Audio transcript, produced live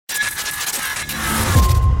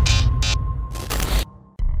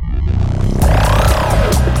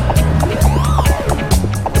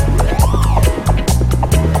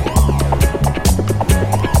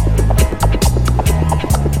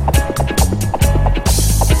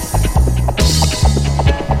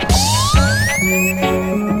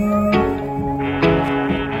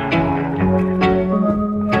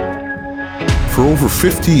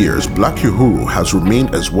50 years, Black Uhuru has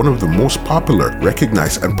remained as one of the most popular,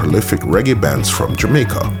 recognized, and prolific reggae bands from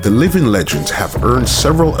Jamaica. The living legends have earned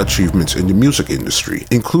several achievements in the music industry,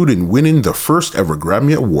 including winning the first ever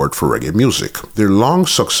Grammy Award for reggae music. Their long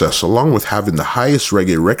success, along with having the highest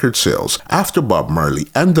reggae record sales after Bob Marley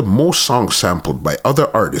and the most songs sampled by other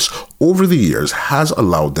artists over the years, has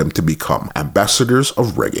allowed them to become ambassadors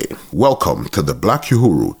of reggae. Welcome to the Black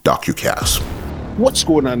Uhuru DocuCast. What's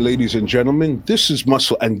going on, ladies and gentlemen? This is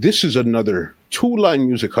Muscle, and this is another Two Line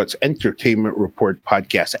Music Hut's Entertainment Report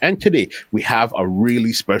podcast. And today we have a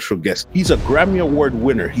really special guest. He's a Grammy Award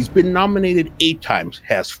winner. He's been nominated 8 times,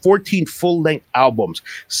 has 14 full-length albums,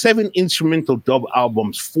 7 instrumental dub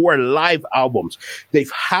albums, 4 live albums. They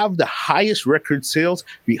have the highest record sales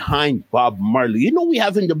behind Bob Marley. You know, we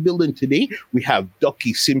have in the building today, we have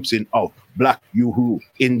Ducky Simpson of Black Uhuru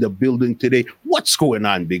in the building today. What's going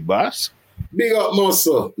on, big boss? Big up,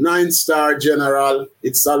 Muscle, 9-star general.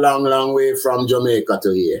 It's a long, long way from Jamaica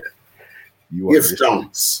to here. Give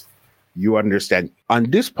thanks. You understand. On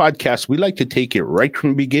this podcast, we like to take it right from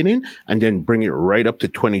the beginning and then bring it right up to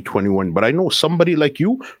 2021. But I know somebody like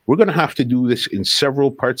you, we're going to have to do this in several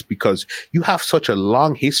parts because you have such a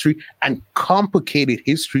long history and complicated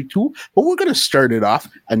history too. But we're going to start it off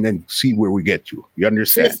and then see where we get to. You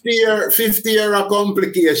understand? 50 year of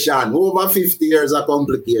complication. Over 50 years of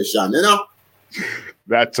complication, you know?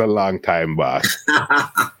 That's a long time, boss.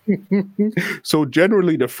 So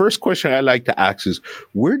generally, the first question I like to ask is,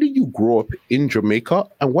 where did you grow up in Jamaica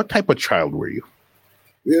and what type of child were you?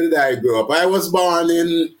 Where did I grow up? I was born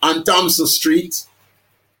on Thompson Street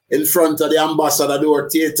in front of the Ambassador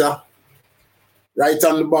Door Theatre, right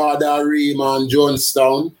on the border of Rema and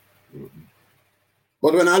Jonestown.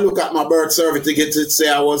 But when I look at my birth certificate, it say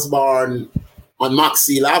I was born on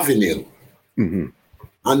Maxfield Avenue. Mm-hmm.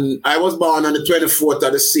 And I was born on the 24th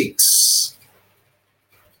of the 6th,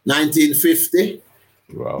 1950.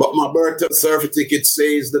 Wow. But my birth certificate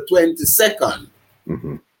says the 22nd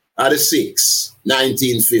of the 6th,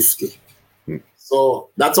 1950. Mm-hmm.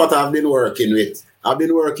 So that's what I've been working with. I've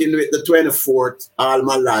been working with the 24th all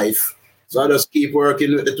my life. So I just keep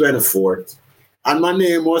working with the 24th. And my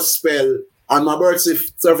name was spelled, on my birth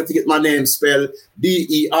certificate, my name spelled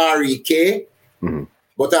D-E-R-E-K. Mm-hmm.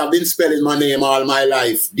 But I've been spelling my name all my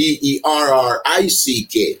life,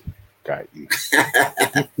 D-E-R-R-I-C-K. Got you.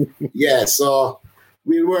 Yeah, so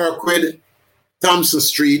we work with Thompson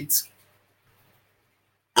Street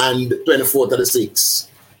and 24th of the 6th,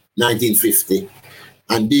 1950,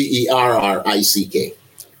 and D-E-R-R-I-C-K.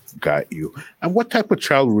 Got you. And what type of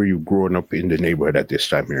child were you growing up in the neighborhood at this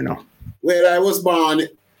time here now? Well, I was born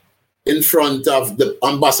in front of the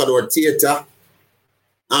Ambassador Theatre.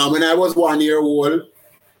 When I was 1 year old,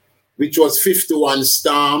 which was 51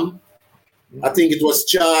 Storm. I think it was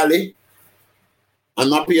Charlie. And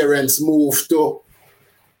my parents moved to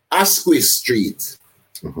Asquith Street.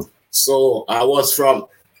 Mm-hmm. So I was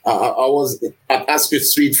at Asquith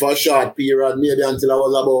Street for a short period, maybe until I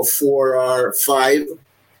was about 4 or 5.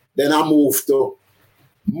 Then I moved to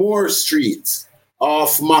Moore Street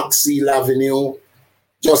off Maxfield Avenue,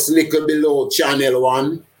 just a little below Channel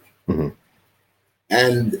 1. Mm-hmm.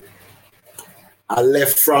 And I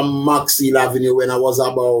left from Maxfield Avenue when I was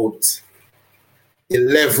about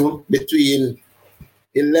 11, between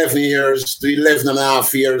 11 years to 11 and a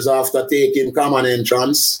half years after taking common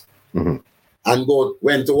entrance, and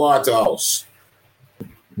went to Waterhouse.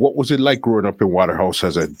 What was it like growing up in Waterhouse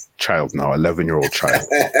as a child now, 11-year-old child?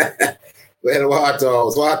 Well,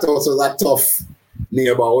 Waterhouse was a tough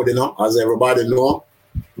neighborhood, you know, as everybody know.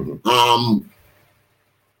 Mm-hmm.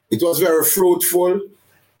 It was very fruitful.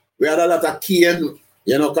 We had a lot of cane,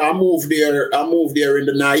 you know, 'cause I moved there in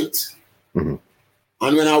the night. Mm-hmm.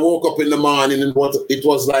 And when I woke up in the morning, it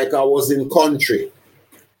was like I was in country.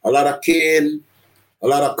 A lot of cane, a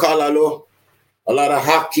lot of callaloo, a lot of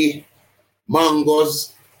hockey,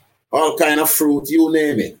 mangoes, all kind of fruit, you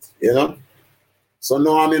name it, you know. So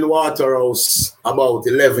now I'm in Waterhouse, about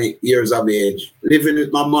 11 years of age, living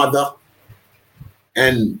with my mother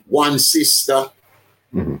and one sister.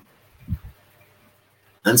 Mm-hmm.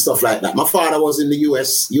 And stuff like that. My father was in the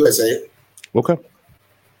USA. Okay.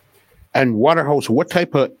 And Waterhouse, what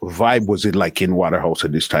type of vibe was it like in Waterhouse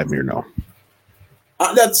at this time here now?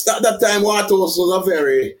 At that time, Waterhouse was a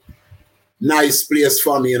very nice place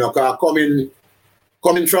for me, you know, 'cause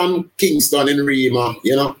coming from Kingston in Rema,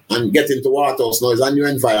 you know, and getting to Waterhouse now is a new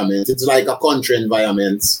environment. It's like a country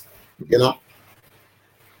environment, you know.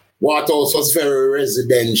 Waterhouse was very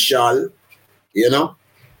residential, you know.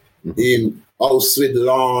 Mm-hmm. House with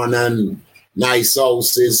lawn and nice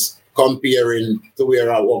houses comparing to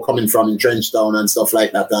where I was coming from in Trenchtown and stuff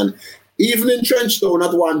like that. And even in Trenchtown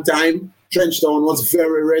at one time, Trenchtown was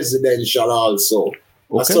very residential also.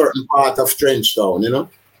 A certain part of Trenchtown, you know.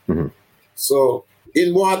 Mm-hmm. So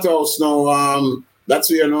in Waterhouse now,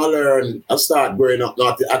 that's where I learn. I start growing up.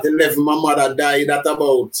 Now, at 11, my mother died at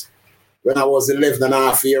about when I was 11 and a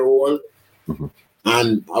half year old. Mm-hmm.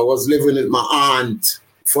 And I was living with my aunt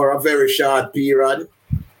for a very short period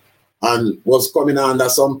and was coming under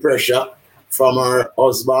some pressure from her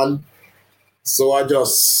husband. So I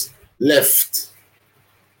just left.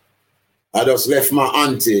 I just left my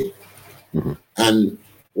auntie and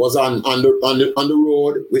was on the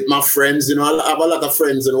road with my friends. You know, I have a lot of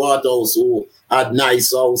friends in Waterhouse who had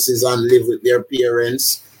nice houses and live with their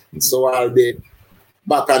parents. So I'll be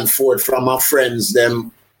back and forth from my friends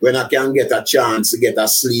them when I can get a chance to get a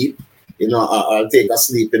sleep. You know, I'll take a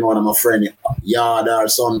sleep in one of my friend's yard or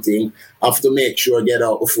something. I have to make sure I get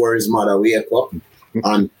out before his mother wake up.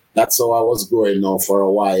 And that's how I was growing now for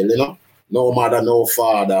a while, you know. No mother, no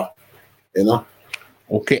father, you know.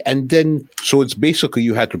 Okay, and then, so it's basically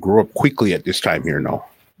you had to grow up quickly at this time here now.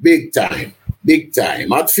 Big time, big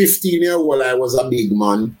time. At 15 years old, I was a big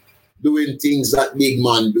man, doing things that big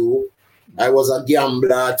man do. I was a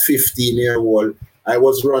gambler at 15 years old. I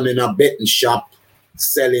was running a betting shop,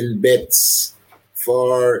 selling bets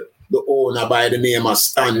for the owner by the name of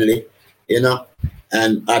Stanley, you know,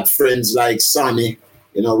 and had friends like Sonny.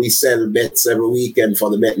 You know, we sell bets every weekend for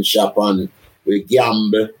the betting shop and we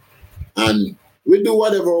gamble and we do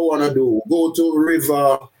whatever we want to do. Go to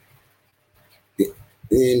river,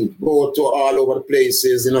 and go to all over the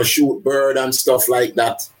places, you know, shoot bird and stuff like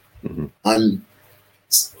that. Mm-hmm. And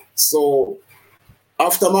so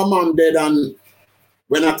after my mom died, and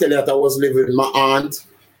when I tell you that I was living with my aunt,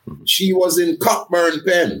 she was in Cockburn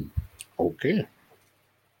Pen. Okay.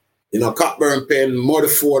 You know, Cockburn Pen,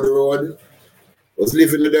 Mudford Road. Was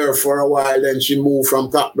living there for a while, then she moved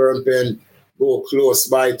from Cockburn Pen, go close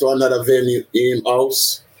by to another venue in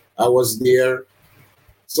house. I was there.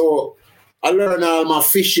 So I learned all my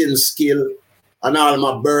fishing skill and all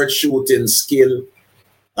my bird shooting skill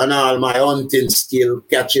and all my hunting skill,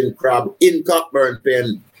 catching crab in Cockburn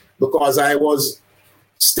Pen because I was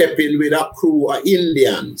stepping with a crew of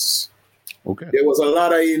Indians. Okay. There was a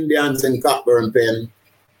lot of Indians in Cockburn Pen.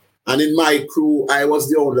 And in my crew, I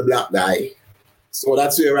was the only black guy. So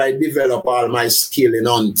that's where I develop all my skill in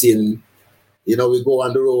hunting. You know, we go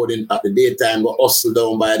on the road at the daytime, go hustle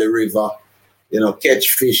down by the river, you know, catch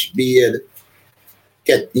fish, beard,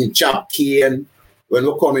 chop cane. When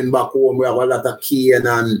we're coming back home, we have a lot of cane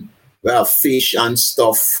and we have fish and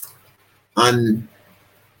stuff. And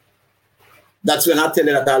that's when I tell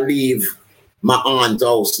you that I leave my aunt's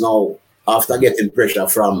house now after getting pressure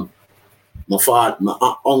from my father, my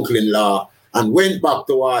uncle-in-law, and went back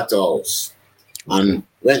to Waterhouse. And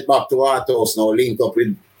went back to Waterhouse now, link up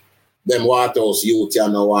with them Waterhouse youth, you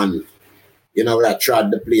know, and, you know, I tried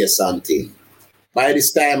the place and thing. By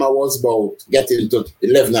this time, I was about getting to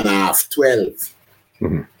 11 and a half, 12.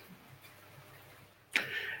 Mm-hmm.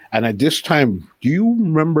 And at this time, do you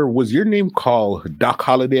remember, was your name called Doc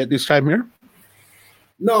Holliday at this time here?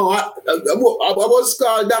 No, I was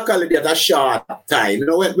called Doc Holliday at a short time. You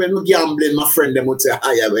know, when we gambling, my friend them would say,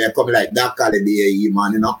 "Hi, we're coming like Doc Holliday,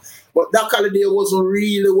 man," you know. But Doc Holliday wasn't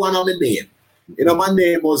really one of my name. You know, my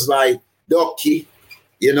name was like Ducky,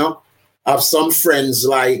 you know. I have some friends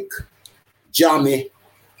like Jammy,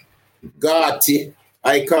 Garty.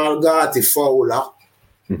 I call Garty Fowler.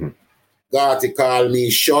 Mm-hmm. Garty called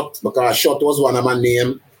me Shot because Shot was one of my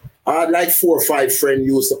name. I had like 4 or 5 friends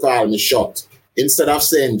used to call me Shot. Instead of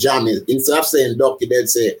saying Jammy, instead of saying Ducky, they'd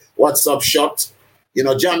say, "What's up, Shot?" You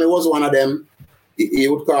know, Jammy was one of them. He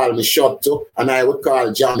would call me Shot too, and I would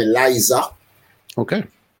call Jammy Liza. Okay.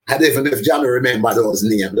 I don't even know if Jammy remember those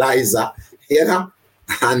names, Liza, you know,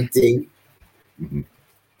 and thing. Mm-hmm.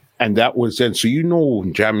 And that was then, so you know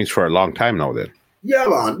Jammies for a long time now then? Yeah,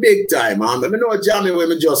 man, big time, man. I know Jammy when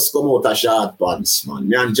me just come out of short pants, man.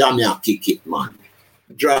 Me and Jammy a kick it, man.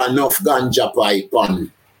 Draw enough ganja pipe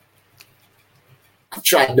and I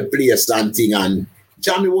tried the place and thing, and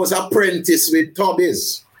Jammy was apprentice with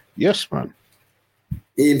Tubbies. Yes, man.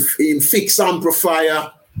 In fix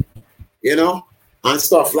amplifier, you know, and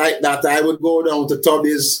stuff like that. I would go down to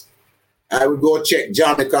Tubbies. I would go check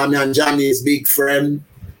Jammy, because me and Jammy is big friend.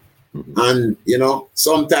 Mm-hmm. And, you know,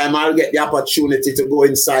 sometime I'll get the opportunity to go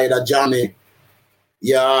inside a Jammy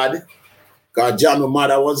yard, because Jammy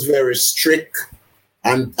mother was very strict.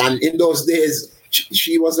 And in those days,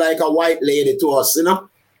 she was like a white lady to us, you know.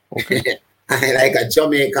 Okay. Like a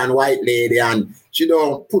Jamaican white lady, and she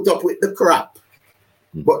don't put up with the crap.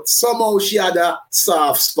 But somehow she had a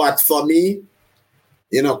soft spot for me,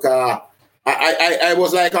 you know, because I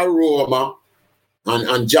was like a Roma,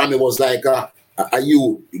 and Jammy was like a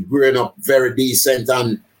youth growing up very decent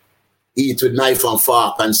and eat with knife and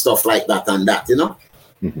fork and stuff like that and that, you know.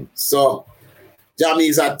 Mm-hmm. So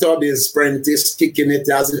Jammy's at Tubby's apprentice, kicking it,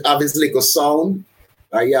 have his little sound.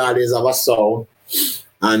 He always have a sound.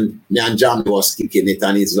 And me and Jammy was kicking it,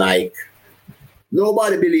 and he's like,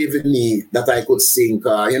 nobody believed in me that I could sing.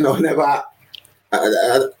 You know, never.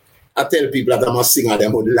 I tell people that I'm a singer, they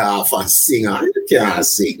would laugh and sing. You can't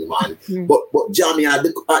sing, man. Mm. But Jammy had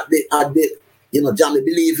the you know, Jammy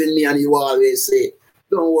believe in me, and he always say,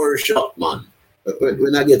 don't worry, shop, man.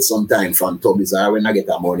 When I get some time from Tubby's, or when I get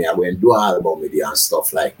the money, I go and do an album with you and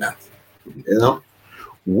stuff like that. You know?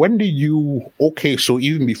 When did you, okay, so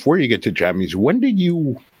even before you get to Jammy's, when did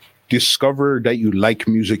you discover that you like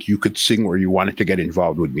music, you could sing, or you wanted to get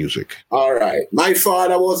involved with music? All right. My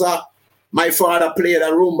father played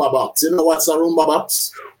a rumba box. You know what's a rumba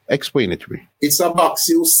box? Explain it to me. It's a box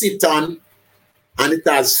you sit on, and it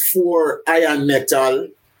has 4 iron metal,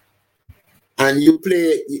 and you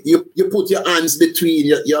play, you put your hands between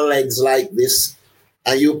your legs like this,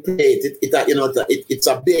 and you play it. It's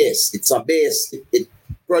a bass. It's a bass. It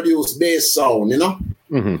produces bass sound, you know?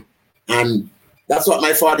 Mm-hmm. And that's what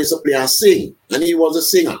my father used to play and sing. And he was a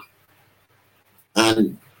singer.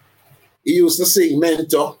 And he used to sing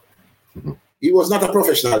Mentor. Mm-hmm. He was not a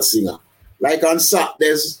professional singer. Like on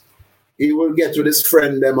Saturdays, he will get with his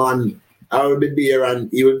friend them, and I will be there,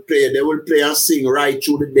 and he will play. They will play and sing right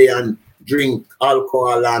through the day and drink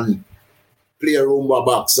alcohol and play a rumba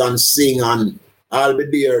box and sing, and I'll be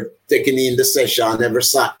there taking in the session every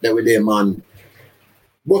Saturday with him.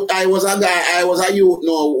 But I was a youth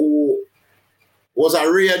now who was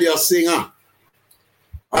a radio singer.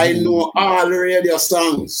 I know all the radio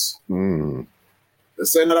songs. Mm.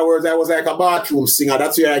 So in other words, I was like a bathroom singer.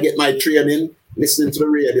 That's where I get my training, listening to the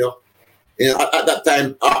radio. You know, at that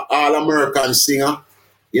time, all American singer,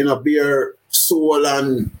 you know, Beer Soul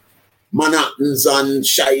and Manhattans and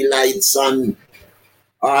Shy Lights and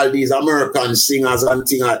all these American singers and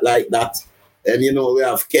things like that. And, you know, we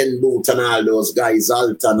have Ken Booth and all those guys,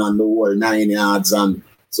 Alton and the whole 9 yards. And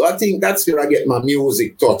so I think that's where I get my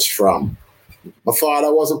music touch from. My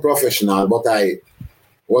father wasn't professional, but I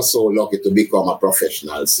was so lucky to become a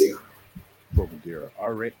professional singer.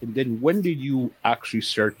 All right. And then when did you actually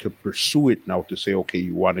start to pursue it now to say, okay,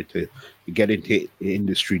 you wanted to get into the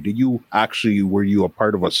industry? Were you a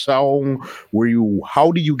part of a song?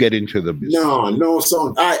 How did you get into the business? No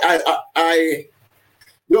song.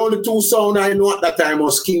 The only 2 songs I know at that time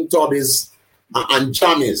was King Tubby's and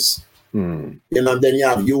Jammy's. Hmm. You know, then you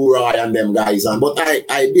have U-Roy and them guys. But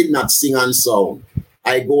I did not sing and sound.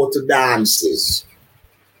 I go to dances,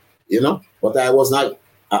 you know, but I was not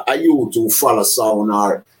a youth to follow sound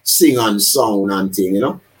or sing and sound and thing, you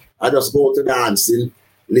know. I just go to dancing,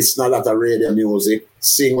 listen a lot of radio music,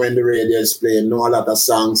 sing when the radio is playing, know a lot of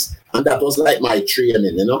songs. And that was like my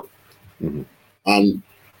training, you know. Mm-hmm. And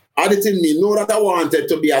I didn't know that I wanted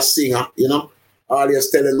to be a singer, you know. Always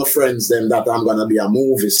telling my friends them that I'm going to be a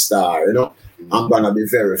movie star, you know. Mm-hmm. I'm going to be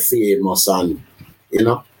very famous and, you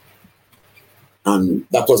know. And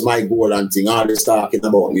that was my goal and thing. Always talking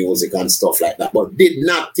about music and stuff like that. But did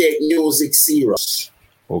not take music serious.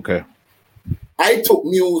 Okay. I took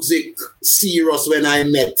music serious when I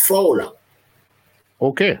met Fowler.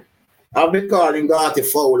 Okay. I've been calling Garty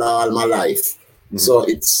Fowler all my life. Mm-hmm. So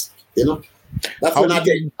it's, you know, that's when I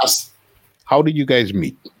get us. How did you guys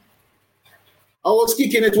meet? I was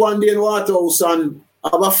kicking it one day in Waterhouse, and I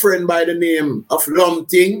have a friend by the name of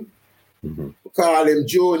Lumting. Mm-hmm. We call him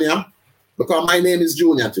Junior, because my name is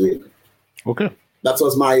Junior to him. Okay. That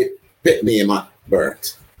was my pet name at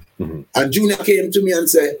birth. Mm-hmm. And Junior came to me and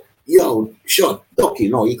said, yo, shut, Ducky.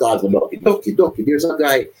 No, he calls me Ducky. Ducky, there's a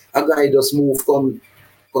guy just moved, come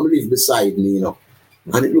live beside me, you know.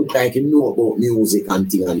 And it looked like he know about music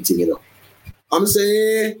and thing, you know. I'm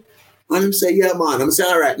saying, and I'm saying, yeah, man. I'm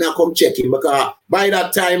saying, all right, now come check him, because by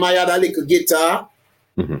that time I had a little guitar.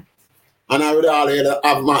 Mm-hmm. And I would always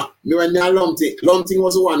have when Lumting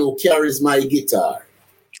was the one who carries my guitar.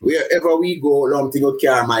 Wherever we go, Lumting would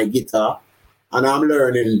carry my guitar. And I'm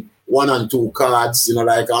learning 1 and 2 chords, you know,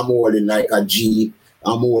 like I'm holding like a G,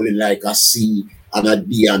 I'm holding like a C and a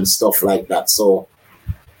D and stuff like that. So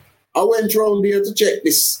I went around there to check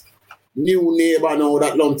this new neighbor now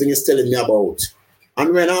that Lumting is telling me about.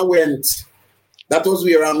 And when I went, that was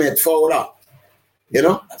where I met Fowler. You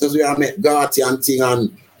know, that was where I met Garty and thing.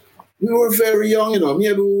 And we were very young, you know.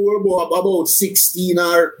 Maybe we were about 16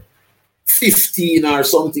 or 15 or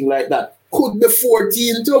something like that. Could be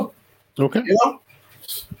 14 too. Okay. You know?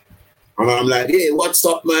 And I'm like, hey, what's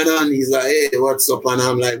up, man? And he's like, hey, what's up? And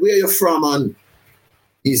I'm like, where you from? And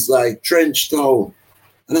he's like, Trenchtown.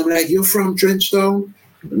 And I'm like, you're from Trenchtown?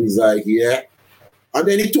 And he's like, yeah. And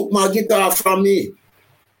then he took my guitar from me.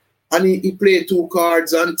 And he played 2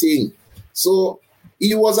 chords and thing. So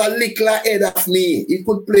he was a little ahead of me. He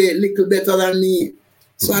could play a little better than me.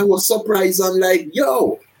 So I was surprised. I'm like,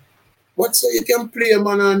 yo, what so you can play,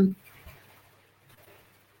 man? And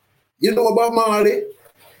you know Bob Marley?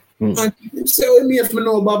 And he said, well, me if I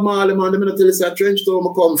know Bob Marley, man, I'm going to tell you that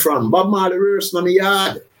Trenchtown I come from. Bob Marley rehearsed in my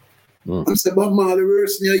yard. I said, Bob Marley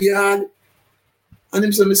rehearsed in your yard? And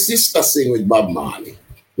he said, my sister sing with Bob Marley,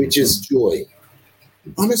 which is Joy.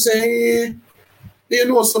 And I say, hey, you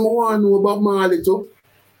know someone know Bob Marley too?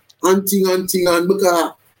 And thing, and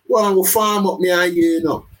because one will farm up me and you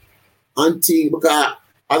know. And thing, because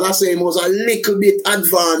as I say, he was a little bit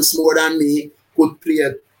advanced more than me, could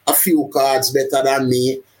play a few cards better than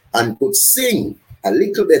me, and could sing a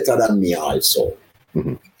little better than me also.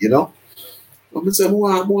 You know? I said,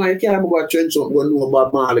 boy, you can't go to Trenchtown and know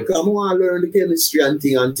Bob Marley, because I want to learn the chemistry and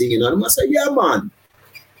thing, you know. And I said, yeah, man.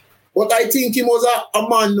 But I think he was a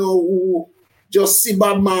man now who just see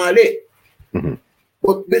Bob Marley.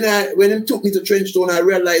 But when he took me to Trenchtown, I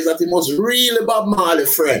realized that he was really Bob Marley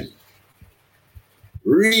friend.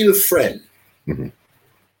 Real friend. When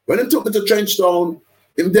he took me to Trenchtown,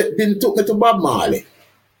 he didn't took me to Bob Marley.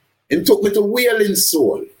 He took me to Wailing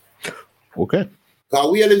Soul. Okay. Because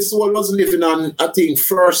Wailing Soul was living on, I think,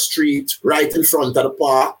 First Street, right in front of the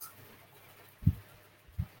park.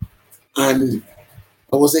 And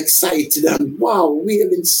I was excited and wow,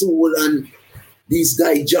 Wailing Soul, and these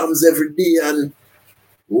guys jams every day and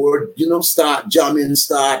would, you know, start jamming,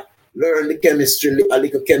 start learn the chemistry, a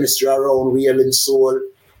little chemistry around Wailing Soul.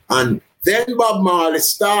 And then Bob Marley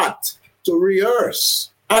start to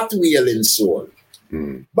rehearse at Wailing Soul.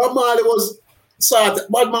 Bob Marley was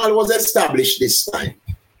established this time.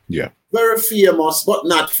 Yeah. Very famous, but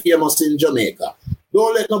not famous in Jamaica.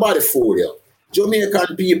 Don't let nobody fool you.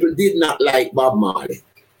 Jamaican people did not like Bob Marley.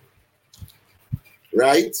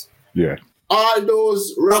 Right? Yeah. All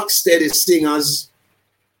those rocksteady singers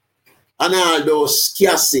and all those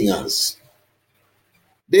ska singers,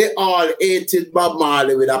 they all hated Bob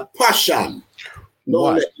Marley with a passion.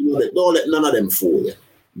 Don't let none of them fool you.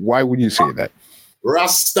 Why would you say that?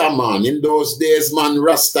 Rasta man, in those days, man,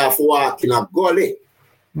 Rasta walk in a gully.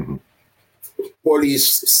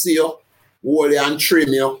 Police see you, hold you and trim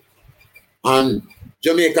you. And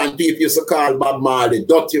Jamaican people used to call Bob Marley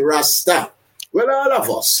Dirty Rasta. Well, all of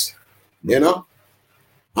us, you know,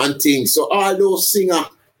 and things. So all those singers,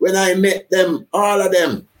 when I met them, all of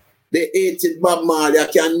them, they hated Bob Marley. I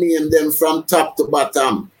can name them from top to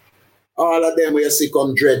bottom. All of them, where you see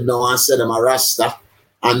come dread now and say them a Rasta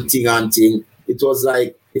and thing. It was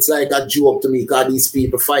like, it's like a joke to me because these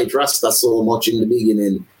people fight Rasta so much in the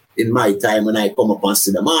beginning in my time when I come up and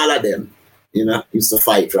see them. All of them, you know, used to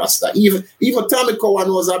fight Rasta. Even Tommy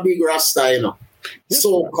Cowan was a big Rasta, you know.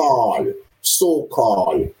 So-called.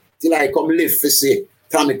 Till I come live to see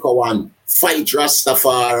Tommy Cowan fight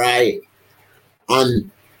Rastafari.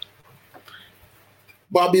 And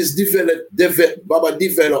Bob is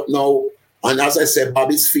developed now. And as I said,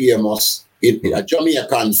 Bob is famous.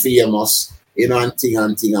 Jamaican famous. You know, and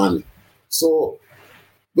thing. So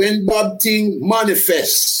when Bob thing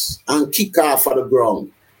manifests and kick off of the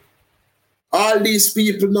ground, all these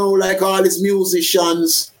people now, like all these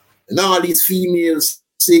musicians and all these female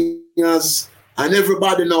singers, and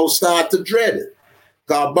everybody now start to dread.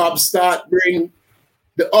 Because Bob start bring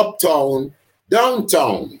the uptown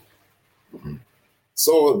downtown.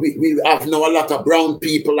 So we have now a lot of brown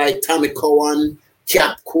people like Tommy Cowan,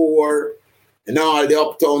 Cat Core, and all the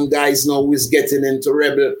uptown guys now is getting into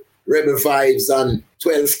rebel vibes and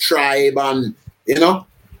 12th Tribe and, you know,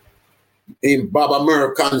 in Bob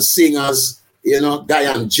American singers, you know,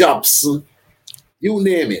 Diane Jobson, you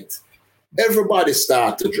name it. Everybody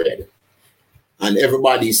start to dread. And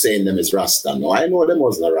everybody saying them is Rasta. No, I know them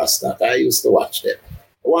wasn't a Rasta. I used to watch them.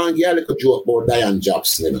 I want to get a little joke about Diane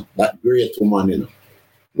Jobson, you know, that great woman, you know.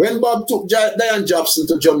 When Bob took Diane Jobson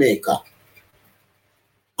to Jamaica,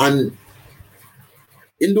 and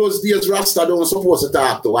in those days, Rasta don't supposed to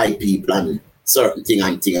talk to white people and certain thing,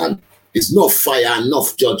 and there's no fire,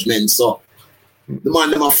 enough judgment. So the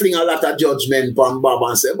man them a fling a lot of judgment on Bob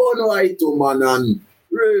and say, "Oh no, I too man," and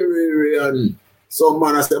and some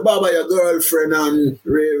man I say, "Baba, your girlfriend," and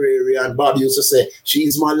and Bob used to say,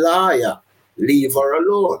 "She's my liar, leave her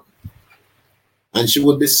alone." And she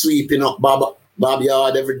would be sweeping up Bob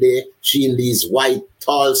yard every day. She in these white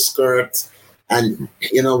tall skirts. And,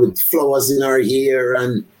 you know, with flowers in her hair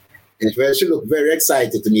and, Well, she looked very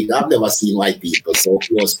excited to me. I've never seen white people so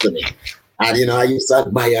close to me. And, you know, I used to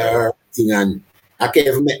admire her thing, and I can't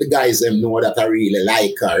even make the guys them know that I really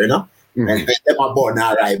like her, you know. And them are born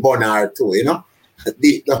her too, you know.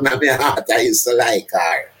 Deep down in my heart, I used to like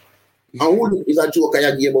her. And would, it's a joke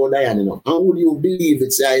I gave about Diane, you know. And would you believe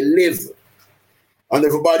it? Say I live. And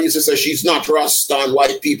everybody used to say she's not Rasta, and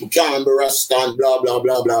white people can't be Rasta, and blah, blah,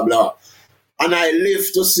 blah, blah, blah. And I live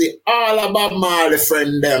to see all of Bob Marley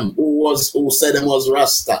friend them who said them was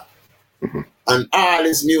Rasta. And all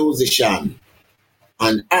his musician.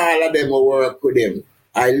 And all of them who work with him.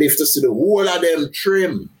 I live to see the whole of them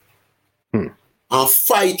trim. And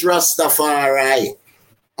fight Rastafari.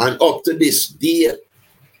 And up to this day,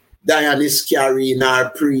 Diane is carrying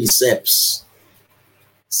our precepts.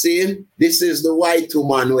 See, this is the white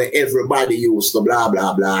woman where everybody used to blah,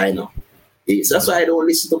 blah, blah, you know. That's why I don't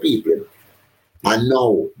listen to people. And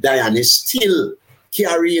now, Diane is still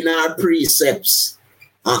carrying our precepts.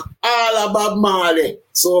 And all of Bob Marley,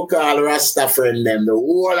 so-called Rasta friend them, the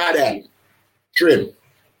whole of them, trim.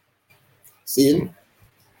 See?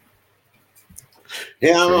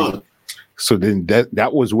 Yeah, man. So then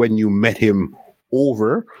that was when you met him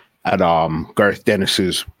over at Garth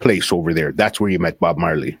Dennis's place over there. That's where you met Bob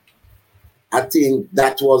Marley. I think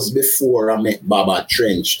that was before I met Bob at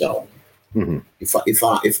Trenchtown.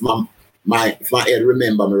 If my head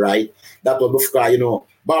remember me right, that was before, you know,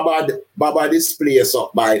 Bob had this place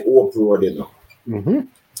up by Oak Road, you know.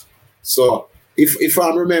 So if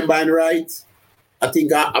I'm remembering right, I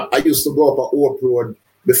think I used to go up at Oak Road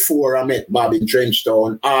before I met Bob in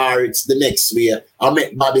Trenchtown, or it's the next way. I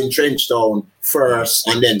met Bob in Trenchtown first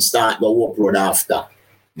and then start the Oak Road after.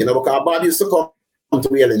 You know, because Bob used to come to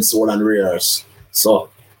Wailing Soul and rehearse.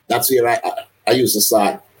 So that's where I used to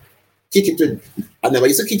start. Kick it with, I never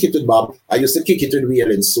used to kick it with Bob. I used to kick it with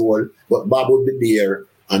Wailing Soul, but Bob would be there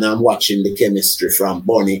and I'm watching the chemistry from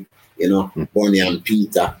Bonnie, you know, Bonnie and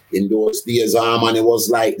Peter. In those days, and it was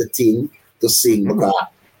like the thing to sing because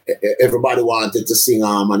everybody wanted to sing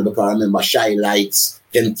Harmony because I remember Shy Lights,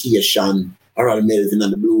 Temptation, Harold Melvin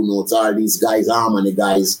and the Blue Notes, all these guys, Harmony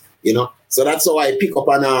guys, you know. So that's how I pick up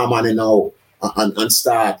an Harmony now and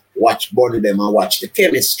start watch Bonnie them and watch the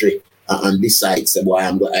chemistry and decide, say, boy,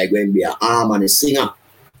 I'm going to be a Harmony singer,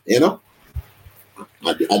 you know.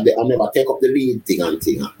 I never take up the lead thing and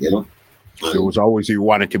thing, you know. And it was always you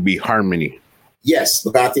wanted to be harmony. Yes,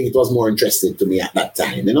 because I think it was more interesting to me at that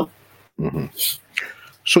time, you know.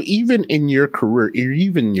 So even in your career, or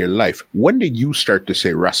even in your life, when did you start to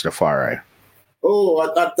say Rastafari? Oh,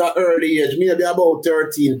 at that early age, maybe about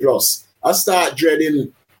 13 plus. I start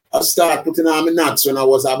putting on my nuts when I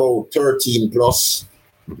was about 13 plus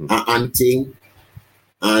and thing.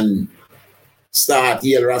 And start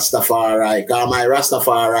here Rastafari. Because my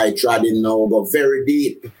Rastafari treading now go very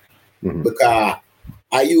deep. Because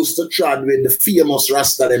I used to trad with the famous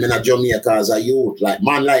Rasta them in Jamaica as a youth. Like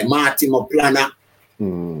Marty Moplana,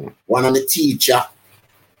 one of the teacher,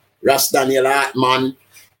 Ras Daniel Hartman.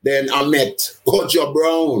 Then I met Kojo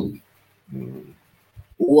Brown, who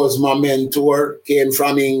was my mentor, came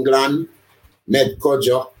from England, met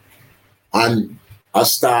Kojo, and I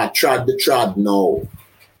start trad the trad now.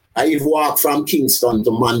 I even walked from Kingston to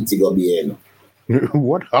Montego Bay.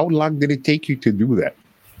 What? How long did it take you to do that?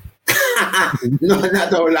 No,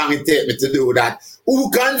 not how long it take me to do that. Who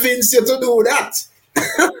convinced you to do that?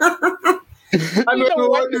 I don't know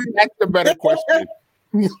what that's the better question.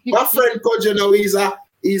 My friend Kojo now,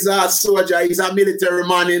 he's a soldier, he's a military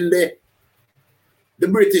man in the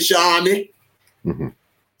British Army.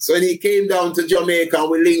 So when he came down to Jamaica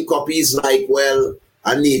and we link up, he's like, well,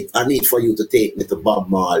 I need for you to take me to Bob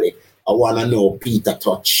Marley. I want to know Peter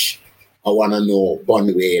Touch. I want to know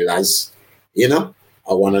Bunny Wailers. You know?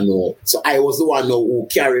 I want to know. So I was the one who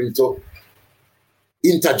carried him to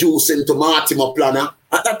introduce him to Marty Moplana.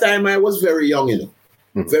 At that time, I was very young, you know.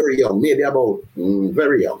 Very young, maybe about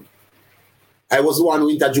very young. I was the one who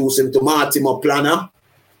introduced him to Marty Moplana.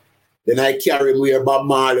 Then I carried him where Bob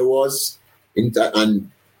Marley was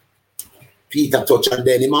and Peter Touch. And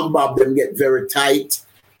then him and Bob them get very tight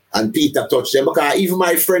and Peter Touch them. Because even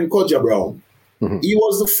my friend Kojo Brown, he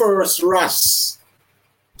was the first Ras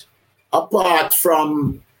apart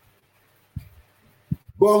from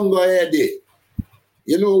Bongo Eddie.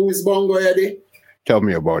 You know who is Bongo Eddie? Tell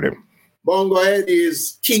me about him. Bongo Eddie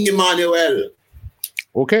is King Emmanuel.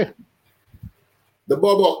 Okay. The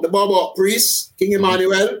Bobo priest, King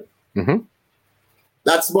Emmanuel.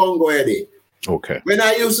 That's Bongo Eddie. Okay. When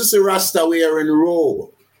I used to see Rasta wearing robe,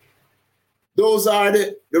 those are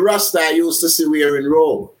the Rasta I used to see wearing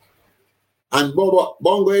robe. And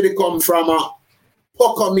Bongo Eddie come from a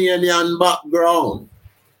Pocomanian background.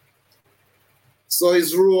 So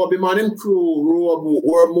his robe, him and him crew robe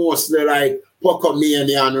were mostly like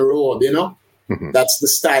Pocomania robe, you know? That's the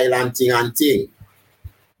style and thing.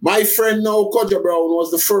 My friend now, Kodja Brown,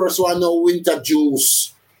 was the first one now who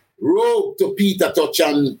introduced robe to Peter Touch,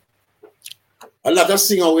 and a lot of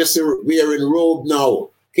singers wearing robe now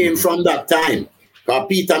came from that time. Because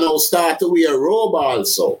Peter now started to wear robe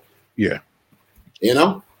also. Yeah. You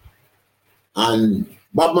know? And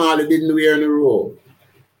Bob Marley didn't wear any robe.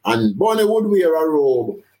 And Bonnie would wear a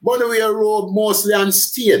robe. Bonnie wear a robe mostly on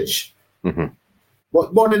stage.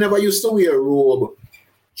 But Bonnie never used to wear a robe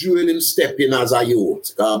during him stepping as a youth.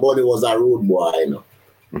 Because Bonnie was a rude boy, you know.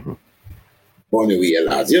 Bonnie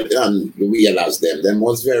Whalers, and the Whalers, them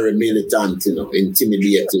was very militant, you know,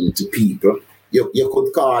 intimidating to people. You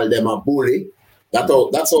could call them a bully.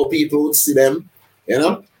 That's how people would see them, you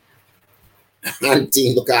know. And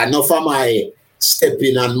think, because enough of my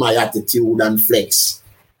stepping and my attitude and flex,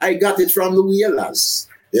 I got it from the Whalers,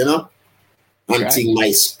 you know. And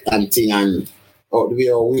the way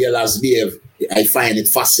our Whalers behave, I find it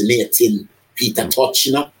fascinating. Peter Touch,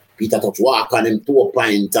 you know. Peter Touch walk on him toe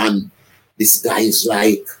pint, and this guy is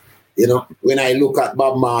like, you know, when I look at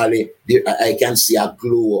Bob Marley, I can see a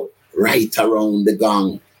glow right around the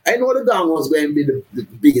gang. I know the gang was going to be the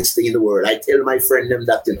biggest thing in the world. I tell my friend them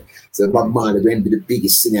that, you know, so Bob Marley going to be the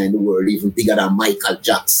biggest singer in the world, even bigger than Michael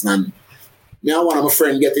Jackson. And me and one of my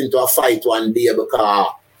friends get into a fight one day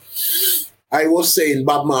because I was saying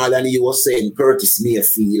Bob Marley and he was saying Curtis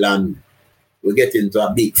Mayfield, and we get into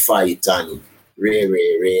a big fight, and Ray,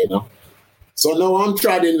 you know. So now I'm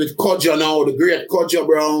trading with Kodja now, the great Kodja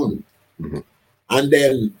Brown. And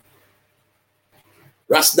then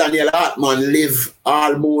Ras Daniel Hartman live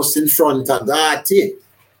almost in front of Gotti,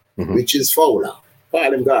 which is Fowler.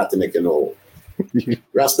 Call him Gotti, make you know.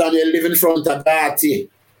 Ras Daniel live in front of Gotti.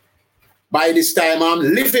 By this time, I'm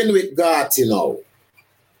living with Gotti now.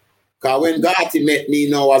 Because when Gotti met me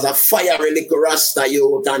now as a fiery little Rasta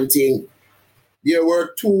youth and thing, there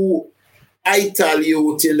were two Ital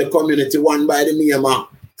youth in the community, one by the name of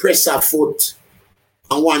Presser Foot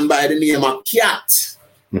and one by the name of Cat.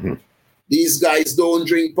 These guys don't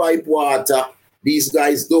drink pipe water. These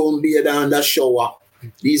guys don't bathe on the shower.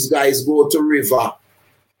 These guys go to river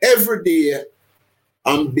every day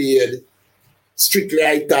and bathe, strictly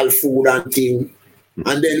Ital food and thing.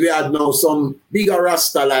 And then we had now some bigger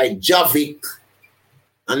Rasta like Javik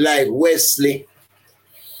and like Wesley.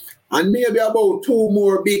 And maybe about two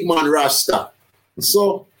more big man Rasta.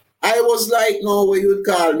 So I was like, no, what you would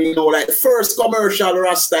call me, you know, like the first commercial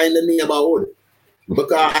Rasta in the neighborhood.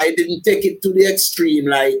 Because I didn't take it to the extreme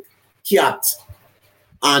like Cat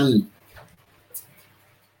and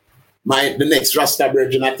the next Rasta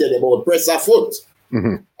virgin I tell you about, Presser Foot.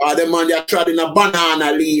 The man they tried in a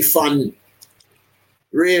banana leaf and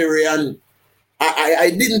Ray, and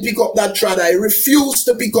I didn't pick up that trad. I refused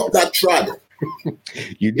to pick up that trad.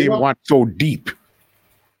 You didn't want so deep.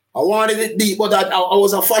 I wanted it deep, but I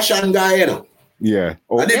was a fashion guy, you know. Yeah.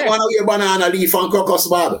 Okay. I didn't want to wear banana leaf and crocus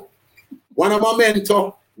bag. One of my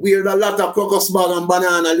mentors wear a lot of crocus bag and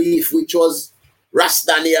banana leaf, which was Ras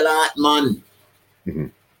Daniel Hartman.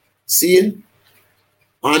 See?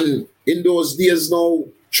 And in those days now,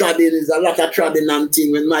 trading is a lot of trading and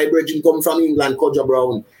thing. When my brethren come from England, Kodja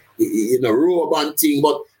Brown, in a robe and thing,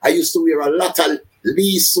 but I used to wear a lot of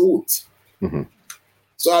Lee suit.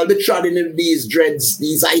 So I'll be trading in these dreads,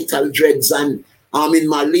 these Ital dreads, and I'm in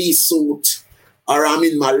my Lee suit or I'm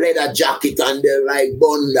in my leather jacket, and they're like,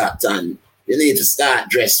 bun that, and you need to start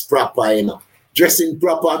dress proper, you know. Dressing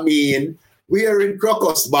proper mean wearing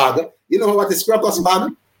crocus bag. You know what is crocus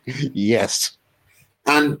bag? Yes.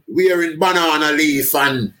 And wearing banana leaf,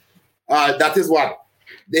 and that is what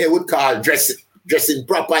they would call dressing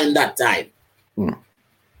proper in that time.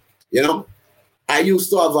 You know, I used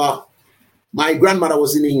to have my grandmother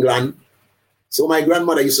was in England, so my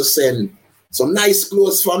grandmother used to send some nice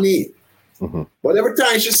clothes for me. But every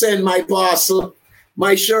time she sent my parcel,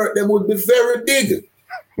 my shirt them would be very big.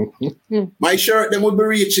 My shirt them would be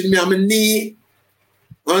reaching me on my knee,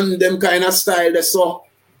 and them kind of style there. So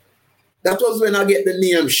that was when I get the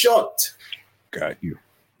name Shot. Got you.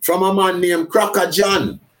 From a man named Cracker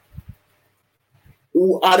John,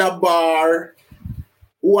 who had a bar,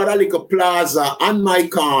 who had a little plaza on my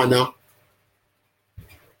corner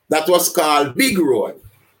that was called Big Road.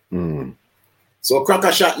 So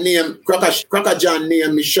Cracker John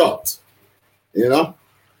named me Shot. You know?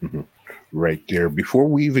 Right there. Before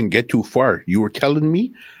we even get too far, you were telling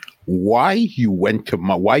me why you walked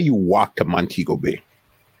to Montego Bay.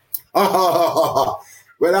 Well,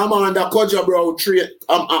 I'm on the Kodja Brown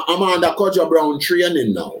I'm on the Kodja Brown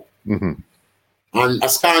training now. And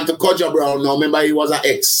as gone to Kodjo Brown now, remember he was an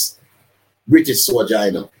ex-British soldier,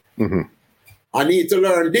 you know. Mm-hmm. I need to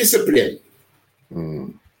learn discipline.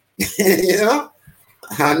 You know?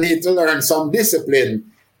 I need to learn some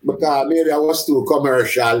discipline because maybe I was too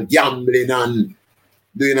commercial, gambling and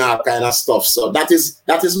doing all kind of stuff. So that is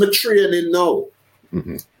my training now.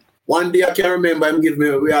 Mm-hmm. One day I can remember him give me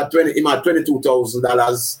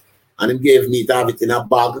 $22,000 and he gave me to have it in a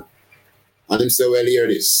bag. And him say, well, hear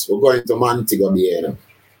this. We're going to Montego Bay, you know,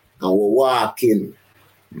 and we're walking.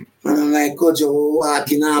 And I'm like, Kodjo, we're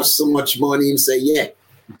walking, I have so much money. Him say, yeah.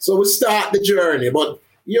 So we start the journey. But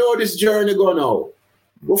this journey go now.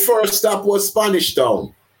 Our first stop was Spanish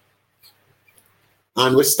Town.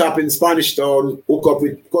 And we stop in Spanish Town,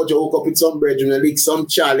 Kodjo hook up with some brethren, we lick some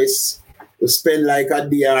chalice. We spend like a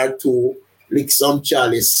day or two, lick some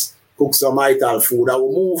chalice, cook some ital food, and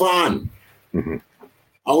we move on. Mm-hmm.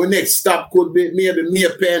 Our next stop could be maybe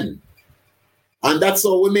Maypen. And that's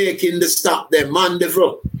how we're making the stop there,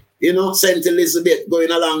 Mandeville. You know, St. Elizabeth going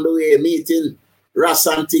along the way, meeting Ross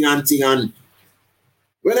and ting. And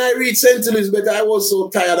when I reached St. Elizabeth, I was so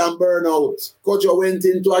tired and burned out. Kodjo went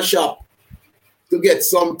into a shop to get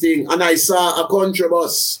something, and I saw a country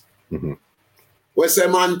bus. Mm-hmm. We say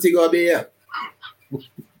Montego Bay.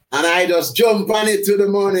 And I just jump on it to the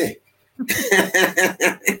money.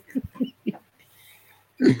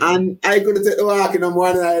 And I couldn't take the walk in the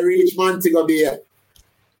morning. I reached Montego Bay.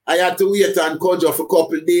 I had to wait on Kodjo for a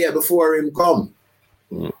couple of days before him come.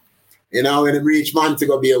 Mm. You know, when he reached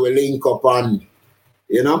Montego Bay, we link up and,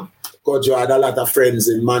 you know, Kodjo had a lot of friends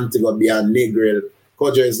in Montego Bay and Negril.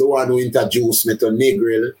 Kodjo is the one who introduced me to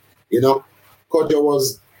Negril. You know, Kodjo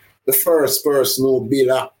was the first person who built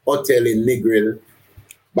a hotel in Negril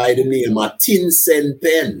by the name of Tinsen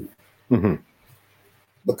Pen. Mm-hmm.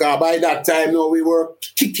 Because by that time, now we were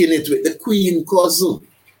kicking it with the Queen cousin.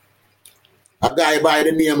 A guy by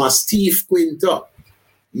the name of Steve Quinto.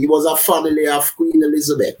 He was a family of Queen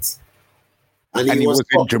Elizabeth. And he was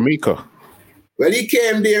in Jamaica. Well, he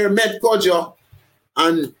came there, met Kodjo,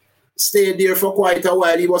 and stayed there for quite a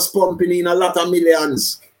while. He was pumping in a lot of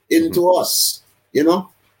millions into us. You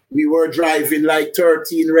know, we were driving like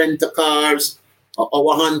 13 rent-a-cars.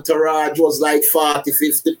 Our entourage was like 40,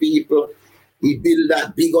 50 people. He built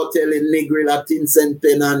that big hotel in Negril at Tinsen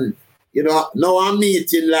Pen. And, you know, now I'm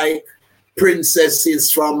meeting like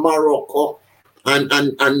princesses from Morocco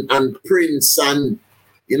and Prince. And,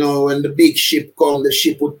 you know, when the big ship come, the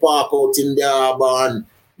ship would park out in the harbor and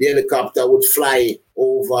the helicopter would fly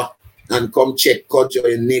over and come check Kodjo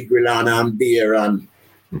in Negril, and I'm there. And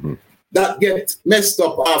that get messed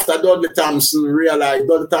up after Dudley Thompson realized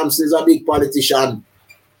Dudley Thompson is a big politician.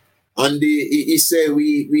 And he said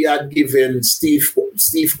we had given Steve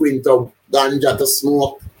Quinto ganja to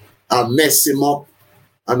smoke and mess him up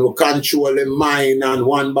and we control him mind and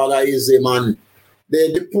one bag of him, and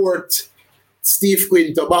they deport Steve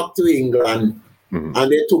Quinto back to England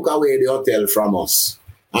and they took away the hotel from us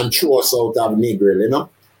and threw us out of Negril, you know.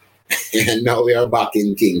 And now we are back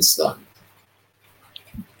in Kingston.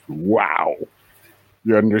 Wow.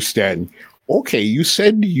 You understand? Okay, you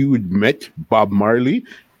said you'd met Bob Marley,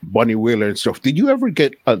 Bunny Wailer and stuff. Did you ever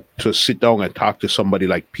get to sit down and talk to somebody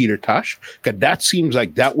like Peter Tosh? Because that seems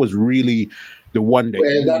like that was really the one that...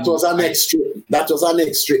 Well, that was an extreme. That was an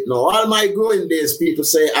extreme. No, all my growing days, people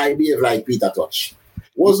say I behave like Peter Tosh.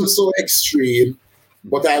 Wasn't so extreme,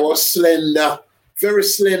 but I was slender, very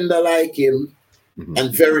slender like him,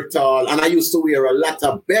 and very tall. And I used to wear a lot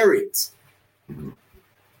of beret.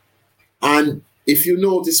 And if you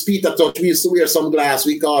notice, Peter Tosh, we used to wear some glass,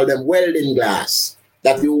 we call them welding glass,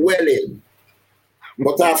 that you well in.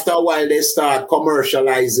 But after a while, they start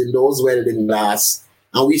commercializing those welding glass,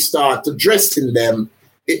 and we start to dress in them.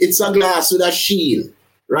 It's a glass with a shield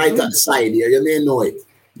right at the side here. You may know it.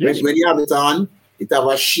 Yes. When you have it on, it have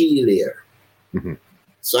a shield here.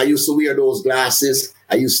 So I used to wear those glasses.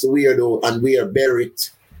 I used to wear those and wear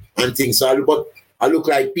beret and things. So but I look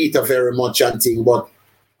like Peter very much and things, but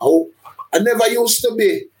I never used to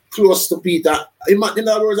be close to Peter. In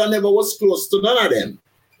other words, I never was close to none of them.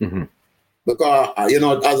 Because, you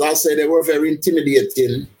know, as I said, they were very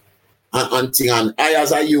intimidating and thing. And I,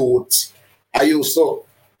 as a youth, I used to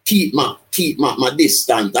keep my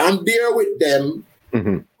distance. I'm there with them,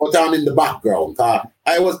 but I'm in the background. I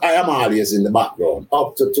am always in the background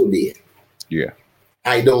up to today. Yeah.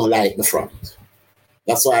 I don't like the front.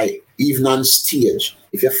 That's why even on stage,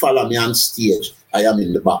 if you follow me on stage, I am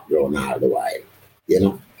in the background all the while. You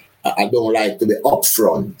know, I don't like to be up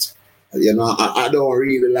front. You know, I don't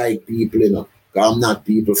really like people, you know, because I'm not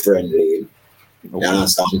people friendly. You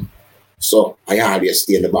understand? So I always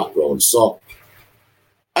stay in the background. So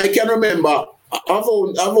I can remember I've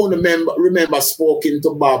only remember speaking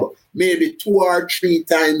to Bob maybe 2 or 3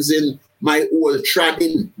 times in my old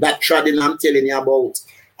trading, that trading I'm telling you about.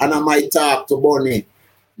 And I might talk to Bonnie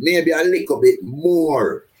maybe a little bit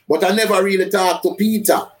more. But I never really talked to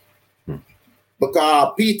Peter.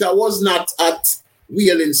 Because Peter was not at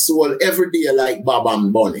Wailing Soul every day like Bob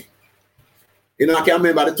and Bonnie. You know, I can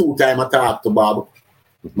remember the 2 times I talked to Bob.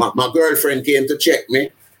 My girlfriend came to check me.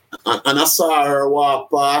 And I saw her walk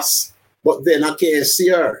past. But then I can't see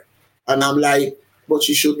her. And I'm like, but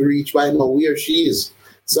she should reach by now where she is.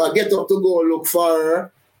 So I get up to go look for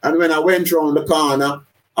her. And when I went around the corner,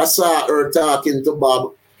 I saw her talking to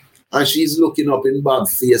Bob. And she's looking up in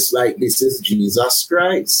Bob's face like, this is Jesus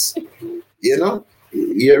Christ. You know?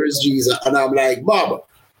 Here is Jesus. And I'm like, Bob,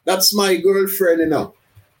 that's my girlfriend, you know.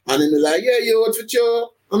 And then they're like, yeah, you out for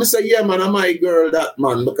sure? And I say, yeah, man, I'm my girl, that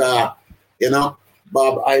man. Because, you know,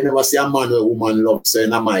 Bob, I never see a man or woman loves her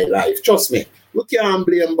in my life. Trust me. We can't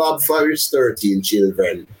blame Bob for his 13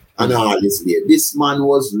 children and all this day. This man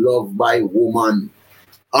was loved by woman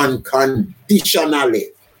unconditionally.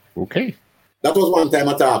 Okay. That was one time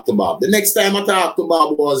I talked to Bob. The next time I talked to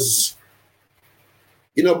Bob was,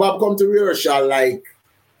 you know, Bob come to rehearsal like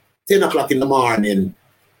 10 o'clock in the morning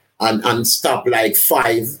and stop like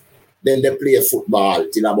 5. Then they play football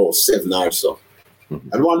till about 7 or so.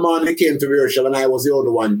 And one morning he came to rehearsal and I was the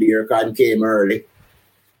only one there because he came early.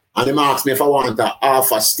 And he asked me if I want a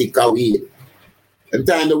half a stick of weed. And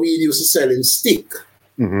time the weed used to sell in stick.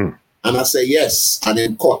 And I said yes. And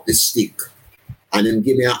then cut the stick. And then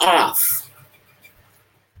give me a half.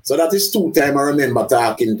 So that is 2 times I remember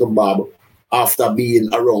talking to Bob after being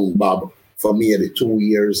around Bob for maybe 2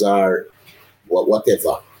 years or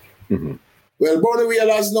whatever. Well, Bonnie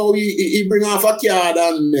Wailers now, he bring off a card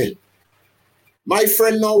and me. My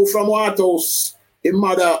friend now from Waterhouse, his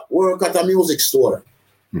mother work at a music store.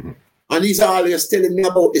 And he's always telling me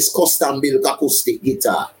about this custom-built acoustic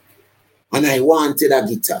guitar. And I wanted a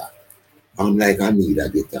guitar. I'm like, I need a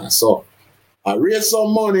guitar. So I raised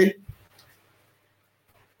some money,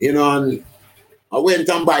 you know, and I went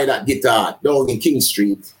and buy that guitar down in King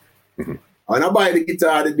Street. When I buy the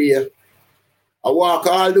guitar today, I walk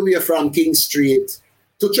all the way from King Street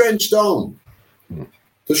to Trenchtown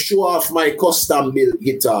to show off my custom-built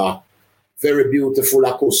guitar. Very beautiful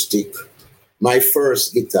acoustic. My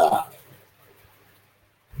first guitar.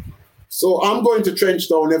 So I'm going to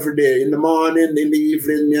Trenchtown every day. In the morning, in the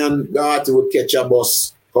evening, me and Garty would catch a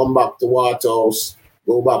bus, come back to Waterhouse,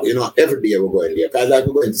 go back, you know, every day we're going there. Because I like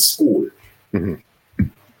to go into school.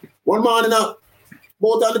 One morning, about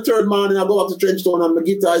on the 3rd morning, I go up to Trenchtown and my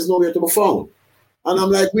guitar is nowhere to be found. And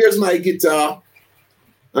I'm like, where's my guitar?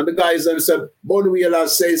 And the guys then said, Bonnie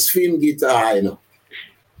Wailers says Finn guitar, you know.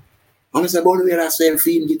 And I said, Bonnie Wailers says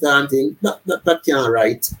Finn guitar and thing. That can't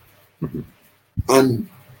write. And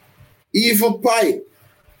Evil Pipe,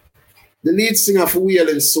 the lead singer for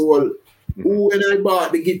Wailing Soul, who when I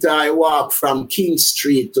bought the guitar, I walked from King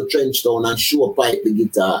Street to Trenchtown and show Pipe the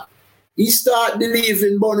guitar. He started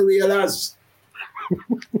believing Bonnie Wailers.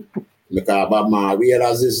 Because Bob Ma,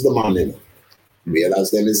 Wailers is the man, you know.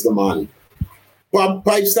 Wailers them is the man. Bob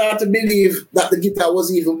Pipe started to believe that the guitar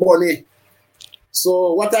was even Bonnie.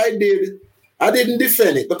 So what I did, I didn't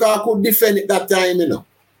defend it because I could defend it that time, you know.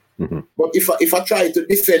 But if I try to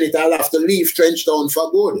defend it, I'll have to leave Trenchtown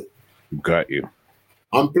for good. Got you.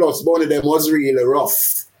 And plus, one of them was really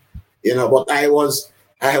rough, you know. But I was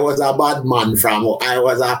a bad man I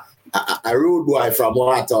was a rude boy from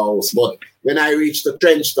Waterhouse. But when I reached the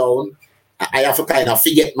Trenchtown, I have to kind of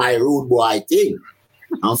forget my rude boy thing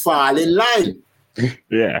and fall in line.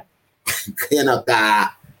 Yeah. You know,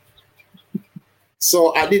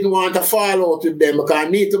 so I didn't want to fall out with them because I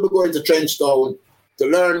need to be going to Trenchtown to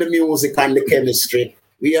learn the music and the chemistry.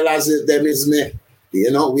 Realize them is me,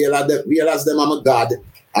 you know, realize them I'm a god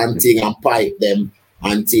and thing and pipe them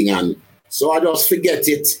and thing. And so I just forget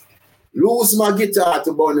it, lose my guitar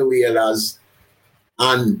to Bonnie Wailers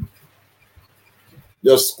and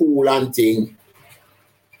just school and thing.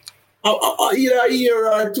 Either a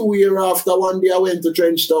year or 2 years after, one day I went to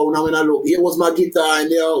Trenchtown and when I look, here was my guitar in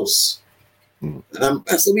the house. And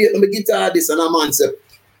I said, wait, my guitar this, and a man said,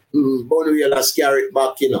 Bonnie Wailers carry it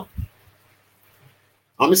back, you know.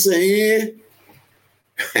 I'm saying,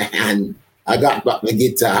 and I got back my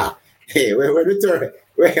guitar. Hey,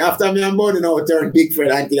 after me and Bonnie now turn big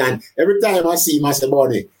friend and every time I see him, I say,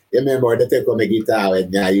 Bonnie, you remember to take on my guitar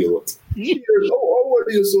when you're youth. How old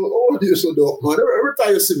are you so dope, man? Every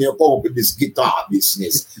time you see me, I come up with this guitar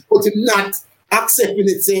business. But him not accepting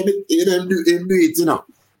it, saying it, you know, do it, you know.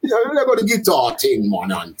 You know, I got the guitar thing,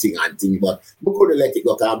 man, and thing. But we could let it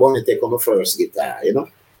go because I want to take on my first guitar, you know.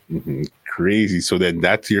 Crazy. So then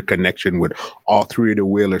that's your connection with all three of the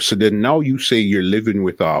Whalers. So then now you say you're living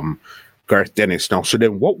with Garth Dennis now. So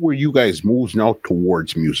then what were you guys' moves now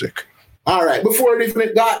towards music? All right. Before living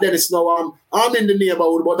with Garth Dennis now, I'm in the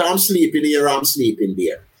neighborhood, but I'm sleeping here, I'm sleeping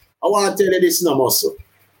there. I want to tell you this now, Muscle.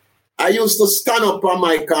 I used to stand up on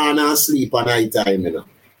my corner and sleep at night time, you know.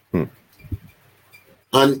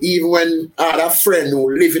 And even when I had a friend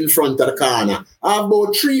who live in front of the corner, I have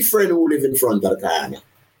about 3 friends who live in front of the corner.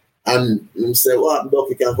 And I say, well, Doc,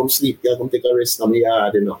 you can come sleep, you can come take a rest on my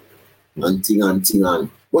yard, you know. And ting.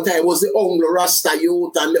 But I was the Uncle Rasta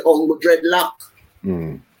youth and the Uncle Dreadlock.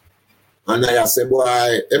 And I said,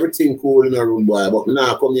 boy, everything cool in the room, boy, but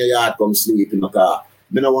now come your yard, come sleep in the car.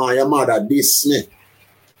 I don't want your mother diss me.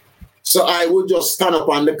 So I would just stand up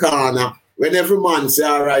on the corner when every man say,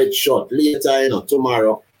 all right, shut, later, you know,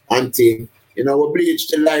 tomorrow, and thing. You know, we bleach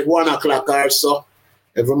till like 1 o'clock or so.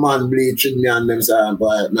 Every man bleach with me and them say,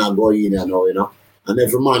 boy, now go in, you know. And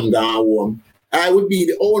every man gone home. I would be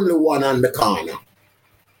the only one on the corner,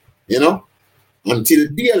 you know, until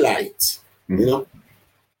daylight, you know.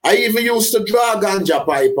 I even used to draw ganja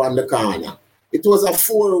pipe on the corner. It was a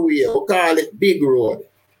 4-way, we call it Big Road.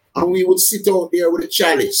 And we would sit out there with a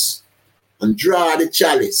chalice and draw the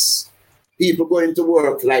chalice. People going to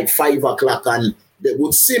work like 5 o'clock and they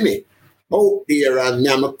would see me out there and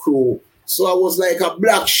I'm a crew. So I was like a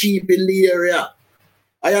black sheep in the area.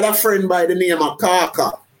 I had a friend by the name of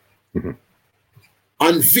Kaka and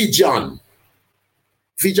Vijan.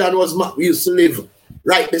 Vijan used to live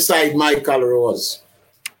right beside Michael Rose.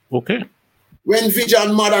 Okay. When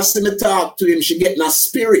Vijan mother see me talk to him, she getting a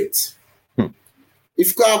spirit.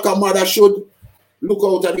 If Kaka mother should look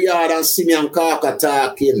out at the yard and see me and Kaka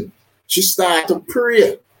talking, she start to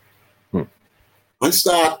pray. And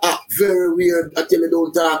start act very weird. I tell you,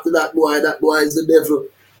 don't talk to that boy is the devil.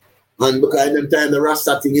 And because in them time the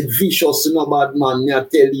Rasta thing, it vicious, you know, bad man, I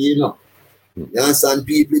tell you, you know. You understand,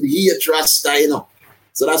 people hate Rasta, you know.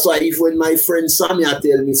 So that's why if when my friend Sammy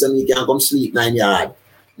tell me, so he can come sleep 9 yard,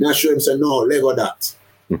 I show him say, no, let go that.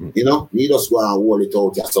 You know, he just go and hold it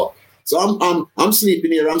out. So I'm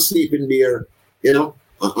sleeping here, I'm sleeping there, you know.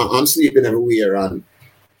 I'm sleeping everywhere. And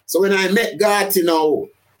so when I met Garth, you know,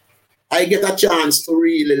 I get a chance to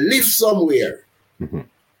really live somewhere.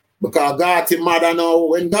 Because Garth mother now,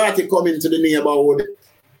 when Garth come into the neighborhood,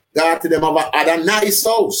 Garth them had a nice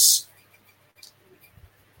house.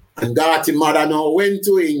 And Garth mother now went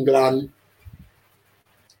to England.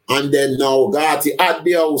 And then now Garth had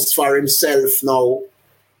the house for himself now.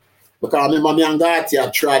 Because remember me and Garth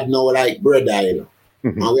had tried now like brother, you know.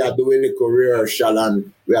 And we are doing a little rehearsal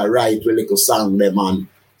and we are write a little song them and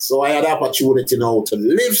so I had the opportunity now to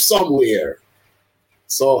live somewhere.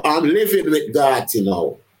 So I'm living with Garth, you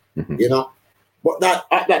know. You know. But that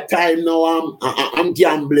at that time now I'm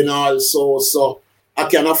gambling also, so I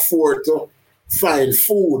can afford to find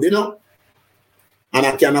food, you know. And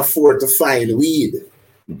I can afford to find weed.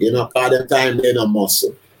 You know, because at the time they no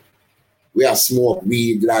muscle. We have smoke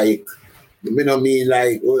weed like, you know mean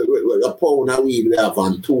like a pound of weed we have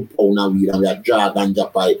and 2 pounds of weed and we have draw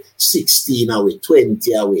ganja pipe 16 away,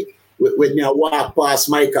 20 away. When you walk past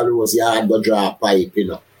Michael Rose, you had to draw a pipe, you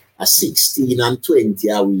know, a 16 and 20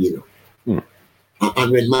 away, you know.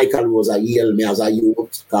 And when Michael Rose hailed me as a youth,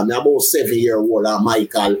 because I'm about 7-year-old and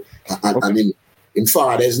Michael and him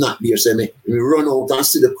father is not there, so me run out and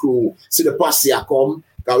see the crew, see the posse come,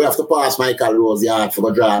 because we have to pass Michael Rose yard for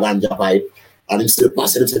the draw ganja pipe. And him still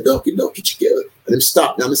passing, him say, Ducky, chicken. And him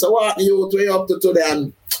stop now. I say, what you way up to today?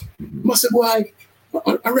 And I say, boy,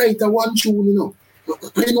 I write a one tune, you know.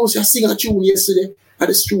 I know I sing a tune yesterday at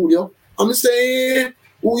the studio. And I say,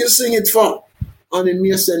 who you sing it for? And then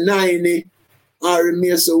me say, 90. Or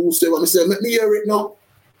me say, who say, and I say, let me hear it now.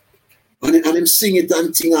 And him sing it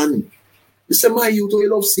and thing. And I say, my youth, you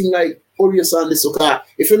love sing like Oriya Sunday. So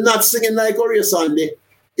if I'm not singing like Oriya Sunday,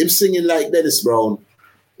 him singing like Dennis Brown.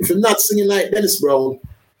 If I'm not singing like Dennis Brown,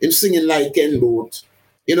 I'm singing like Ken Boothe,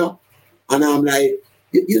 you know. And I'm like,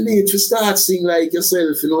 you need to start singing like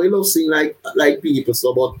yourself, you know. You love sing like people,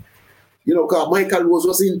 so but you know, because Michael Rose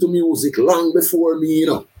was into music long before me, you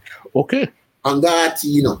know. Okay. And Garth,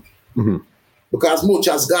 you know. Because much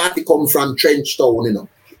as Garth come from Trenchtown, you know,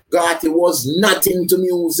 Garth was not into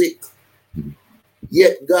music.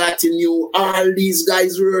 Yet Garth knew all these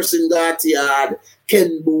guys rehearsing Garth yard,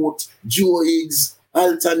 Ken Boothe, Joe Higgs,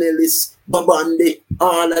 Alton Ellis, Babande,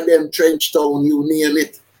 all of them Trenchtown, you name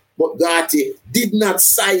it. But Garth did not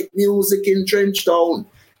cite music in Trenchtown.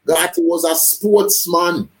 Garth was a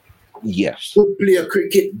sportsman. Yes. Could play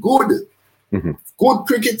cricket, good. Good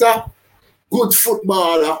cricketer, good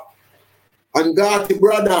footballer. And Garth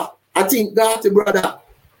brother, I think Garth brother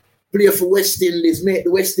play for West Indies, make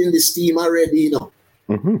the West Indies team already, you know.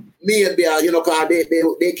 Maybe, you know, because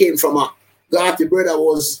they came from a Garty brother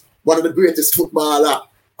was one of the greatest footballer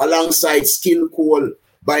alongside Skill Cole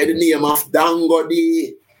by the name of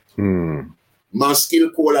Dangodi. My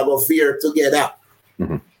Skill Cole have a veer together.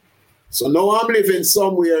 So now I'm living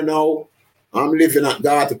somewhere now. I'm living at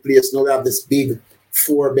Garty place. Now we have this big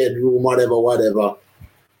 4-bedroom, whatever.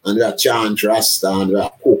 And we have chant Rasta and we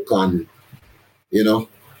have cook and, you know,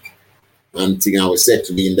 and thing I was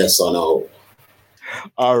settling in the sun now.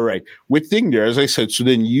 All right. With thing there, as I said, so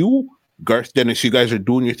then you, Garth Dennis, you guys are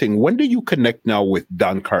doing your thing. When do you connect now with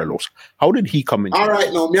Don Carlos? How did he come in? All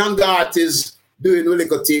right, now, me and Garth is doing a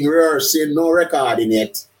little thing, rehearsing, no recording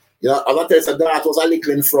yet. You know, a lot of times Garth was a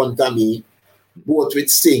little in front of me, both with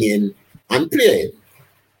singing and playing.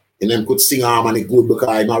 And then could sing harmony good because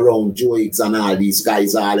I'm around Joe and all these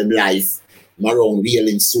guys all in life. I'm around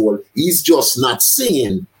Wailing Soul. He's just not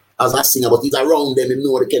singing as a singer, but he's around them. He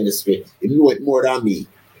know the chemistry. He know it more than me.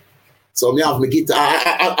 So me have my guitar.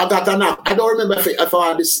 I got a knock. I don't remember if I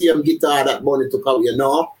had the same guitar that Bonnie took out. You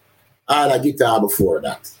know, I had a guitar before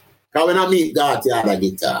that. Because when I meet Garty, I had a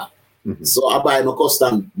guitar. So I buy my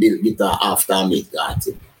custom built guitar after I meet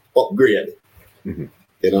Garty. Upgrade. You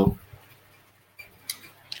know.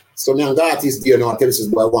 So me and Garty is there now. I tell this is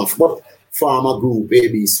what I want. But Farmer Group,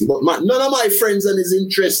 ABC. But none of my friends is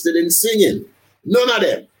interested in singing. None of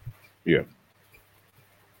them. Yeah.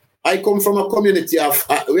 I come from a community of,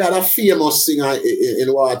 we had a famous singer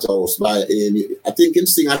in Waterhouse, I think him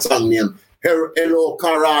sing a song named Hello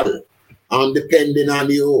Carol, Depending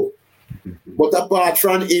on You. But apart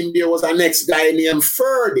from him, there was a next guy named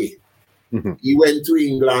Ferdy. He went to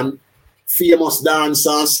England, famous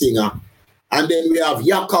dancer and singer. And then we have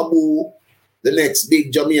Yakabu, the next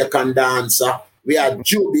big Jamaican dancer. We had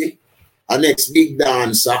Juby, a next big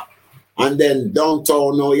dancer. And then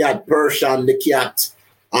downtown now you had Persian the Cat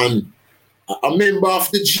and a member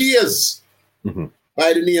of the G's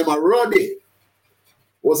by the name of Roddy.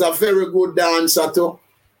 Was a very good dancer too.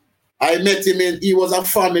 I met him he was a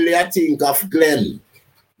family, I think, of Glenn.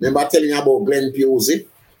 Remember telling you about Glenn Pusey?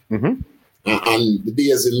 And the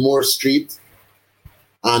days in Moore Street.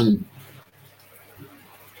 And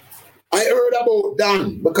I heard about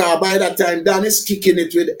Dan because by that time Dan is kicking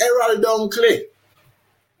it with Errol Dunkley.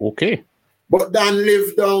 Okay. But Dan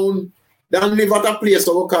lived at a place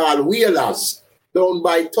we call Whalers, down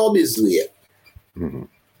by Tommy's Way.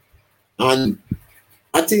 And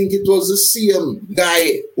I think it was the same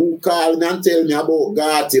guy who called me and tell me about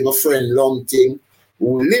Garty, my friend Longting,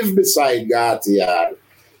 who lived beside Garty yard.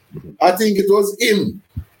 I think it was him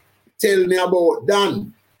tell me about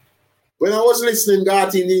Dan. When I was listening to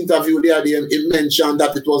Garty in the interview the other day, he mentioned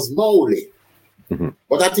that it was Mowley.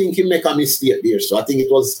 But I think he make a mistake there, so I think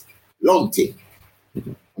it was Longting.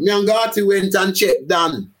 Me and Garty went and checked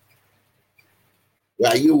Dan.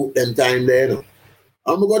 Where you them time there, you know.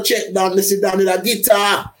 I'm going to go check Dan. I sit down with a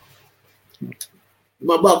guitar.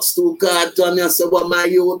 My box 2 card to me and say, well, my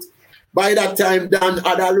youth. By that time, Dan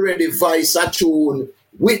had already voiced a tune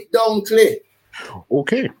with Dunkley.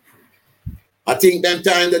 Okay. I think that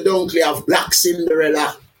time the Dunkley have Black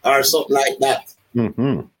Cinderella or something like that.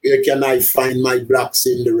 Where can I find my Black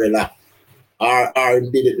Cinderella? Or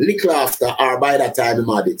did it little after, or by that time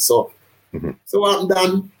he had it. So I'm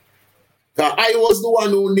done. I was the one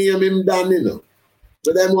who named him Dan, you know.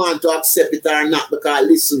 But them want to accept it or not because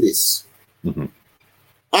listen this.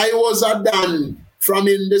 I was a Dan from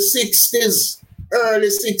in the 60s, early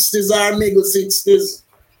 60s or middle 60s.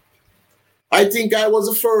 I think I was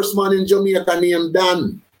the first man in Jamaica named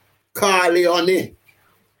Dan Carleone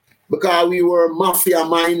because we were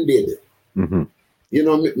mafia-minded. You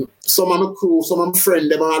know, some of my crew, some of my friends,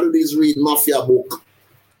 them always read mafia book.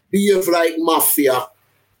 Behave like mafia.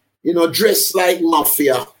 You know, dress like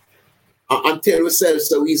mafia. And tell yourself,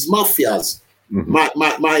 so he's mafias. My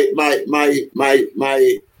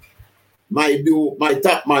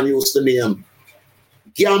top man used to name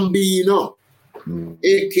Gambino,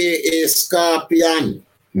 aka Scorpion.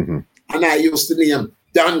 And I used to name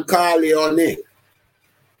Dan Carleone.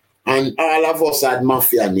 And all of us had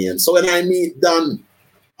mafia names. So when I meet Dan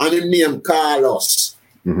and him name Carlos,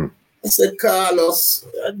 I said, Carlos,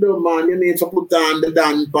 man, you need to put on the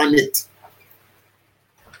Dan on it.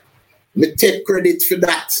 Me take credit for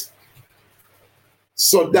that.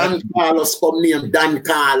 So Dan Carlos come name Dan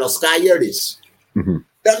Carlos. Can you hear this?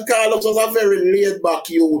 Dan Carlos was a very laid back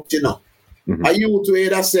youth, you know. A youth where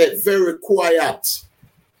that said very quiet,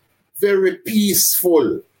 very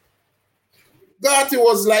peaceful. Garty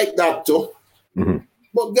was like that too.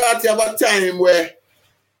 But Garty have a time where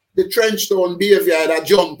the trench town behavior had a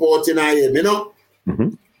jump out in him, you know.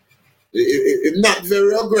 Not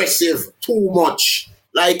very aggressive, too much,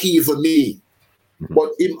 like even me.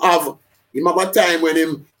 But him have a time when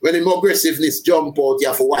him aggressiveness jump out, you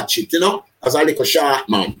have to watch it, as a little short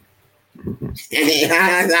man. As he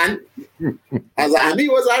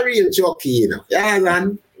was a real Chucky,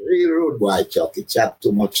 real rude boy Chucky, chat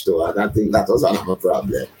too much to her. I think that was another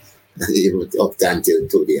problem. Even up until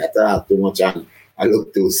today, I talk too much and I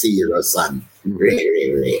look too serious and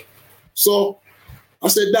really. So I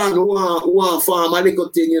said, Dan, who want farm a little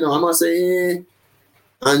thing, I must say,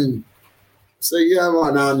 and so yeah,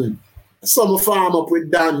 man, and some farm up with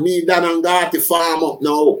Dan, me, Dan and Garty farm up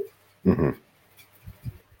now. And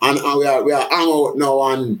we are hang out now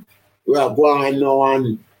and we are going now,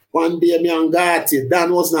 and one day me and Garty,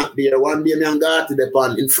 Dan was not there, one day me and Garty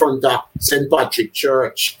depend in front of St. Patrick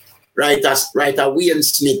Church, right at Wayne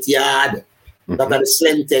Smith yard, that are the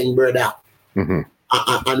Slenteng brother. And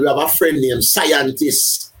we have a friend named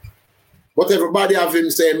Scientist. But everybody have him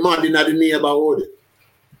saying mad in the neighborhood.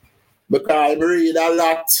 Because he read a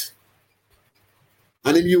lot.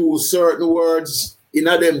 And he use certain words in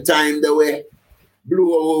a them time the way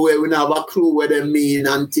blow away. We don't have a clue what they mean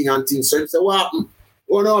and thing. So he said, what happened?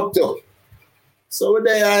 What up to? So we're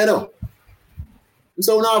there,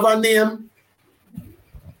 So we don't have a name.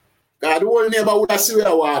 God, the whole neighborhood I see we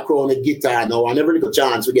walk around the guitar now, and every little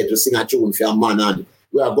chance we get to sing a tune for a man, and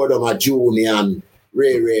we are go down a Junior and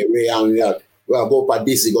Ray, and we are go up a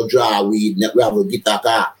Dizzy, go draw weed, we have a guitar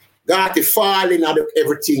car. Got to fall in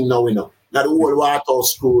everything now, Now the whole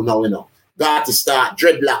waterhouse crew now, Got to start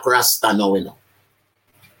dreadlock rasta now,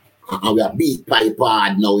 And we are beat pipe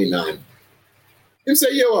hard now, Him say,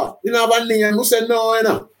 you what? You don't have a name? Who said no,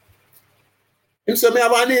 Him say, me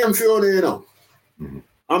have a name for you, And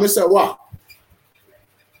I said, what?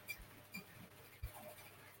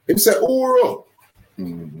 He said, Uro.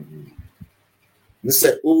 He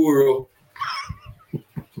said, Uro.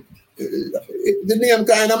 The name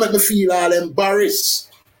kind of make me feel all embarrassed.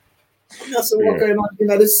 And I said, what kind of in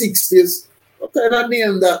the 60s? What kind of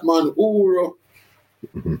name that, man? Uro.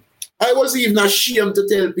 I was even ashamed to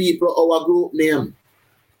tell people our group name.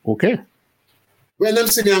 Okay. When them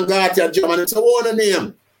see me and Garty at German, it's a what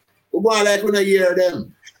name. We go on like when I hear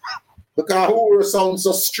them. Because Uro sounds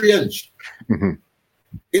so strange.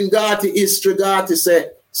 In Garty history, Garty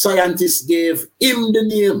said Scientist gave him the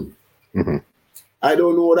name. I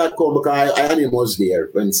don't know that come because I was there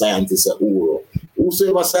when Scientist said Uro.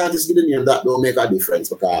 Whosoever Scientist give the name, that don't make a difference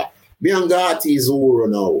because me and Garty is Uro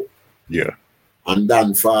now. Yeah. And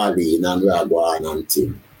Dan Farley and we are going and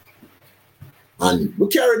thing. And we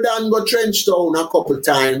carried Dan go Trenchtown a couple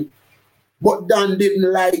times, but Dan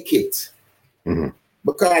didn't like it.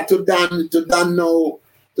 Because to Dan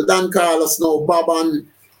Carlos now, Bob and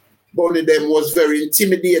Bonnie them was very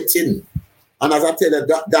intimidating. And as I tell you,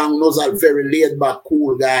 Dan was a very laid back,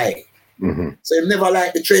 cool guy. So he never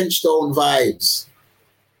liked the Trenchtown vibes.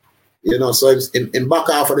 So in back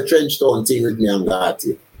off of the Trenchtown thing with me and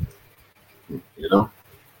Garty.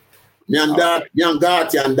 Me and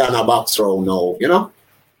Garty and Dan are box round now,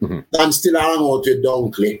 Dan still hang out with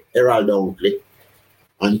Dunkley, Errol Dunkley,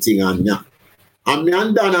 and thing and yeah. And me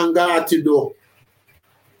and Dan and Garty do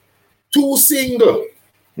 2 single.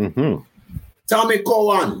 Tommy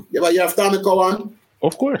Cowan. You ever hear of Tommy Cowan?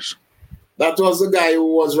 Of course. That was the guy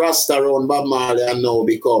who was Rasta around Bob Marley and now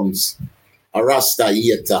becomes a Rasta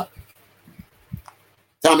hater.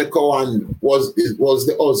 Tommy Cowan was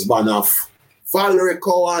the husband of Valerie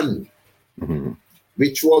Cowan,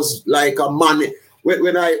 which was like a man.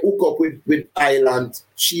 When I hook up with Island,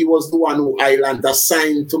 she was the one who Island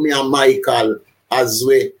assigned to me and Michael as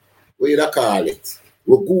we call it.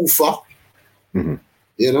 We goofer.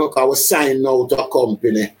 Because we signed out to a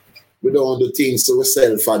company. We don't do things to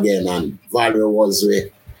ourselves again. And Valerie was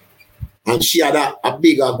with. And she had a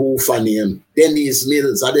bigger goofer name, Denise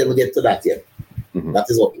Mills. I didn't get to that yet. That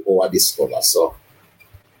is what I discovered. So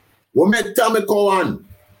we met Tommy Cowan.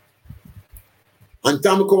 And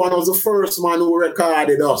Tommy Cowan was the first man who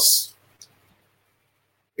recorded us.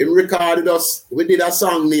 He recorded us. We did a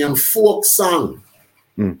song named Folk Song.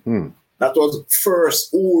 That was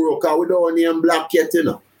first Uro, because we don't name Black yet,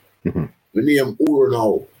 We name Uro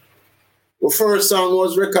now. The first song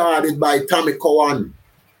was recorded by Tommy Cowan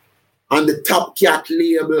on the Top Cat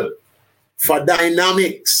label for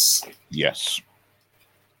Dynamics. Yes.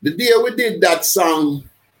 The day we did that song,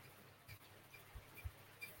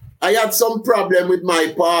 I had some problem with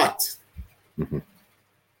my part.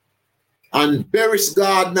 And Beres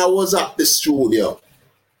Gardner was at the studio.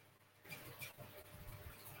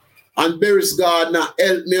 And Beres Gardner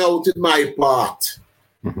helped me out with my part.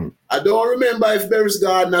 I don't remember if Beres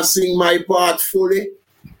Gardner sing my part fully,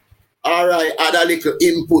 I had a little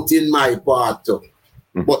input in my part too.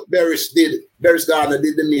 But Beres Gardner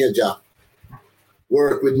did the major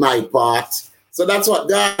work with my part. So that's what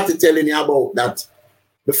God is telling you about, that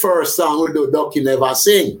the first song we do, Ducky never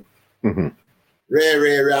sing.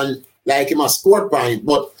 Rare, and like him a score point.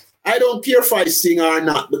 But I don't care if I sing or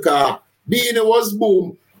not, because being it was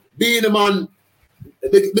boom, being a man,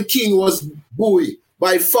 the king was buoy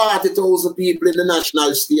by 40,000 people in the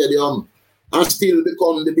National Stadium and still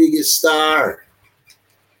become the biggest star.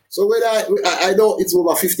 So when I know it's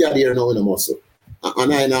over 50 a year now in the muscle,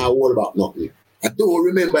 and I now worry about nothing. I don't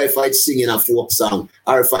remember if I sing in a folk song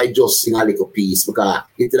or if I just sing a little piece, because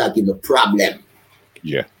it would give me a problem.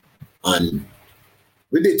 Yeah. And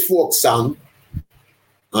we did folk song,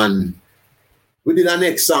 and we did a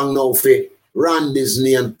next song now for Randy's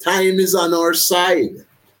name, Time Is On Our Side.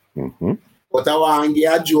 But I want to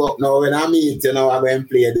give a joke now when I meet you now, I'm going to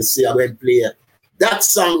play this year, I'm going to play that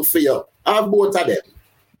song for you. I have both of them.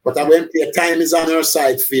 But I'm going to play Time Is On Our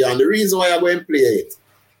Side for you. And the reason why I'm going to play it,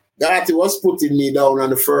 Gotti was putting me down on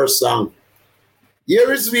the first song.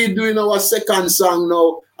 Here is we doing our second song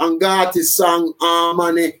now, and Gotti sang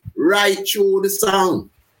harmony right through the song.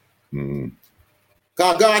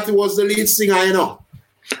 Because Gotti was the lead singer, you know.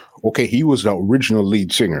 Okay, he was the original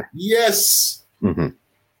lead singer. Yes.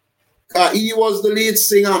 Because he was the lead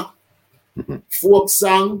singer. Folk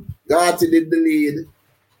song, Gotti did the lead.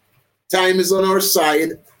 Time Is On Our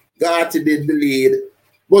Side, Gotti did the lead.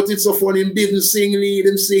 But it's so funny, him didn't sing lead,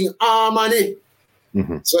 him sing harmony.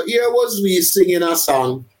 So here was we singing a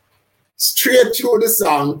song, straight through the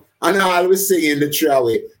song, and all we singing the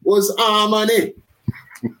traway was harmony.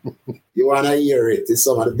 You want to hear it? It's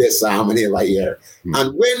some of the best harmony ever hear.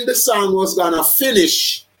 And when the song was going to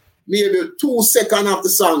finish, maybe 2 seconds of the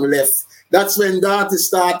song left, that's when Gotti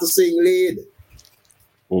started to sing lead.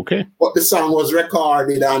 Okay. But the song was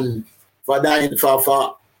recorded and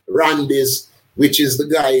for Randy's, which is the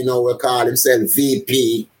guy, you know, we call himself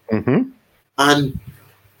VP. And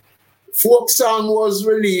folk song was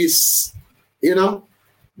released, you know,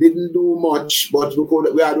 didn't do much, but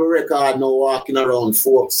we had a record now walking around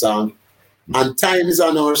folk song. And Time Is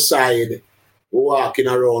On Our Side, we're walking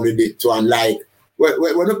around with it too. And like,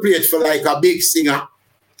 when we play it for like a big singer,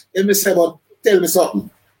 let me say, but tell me something.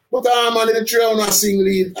 But man in the trail not sing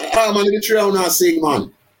lead. Man in the trail not sing,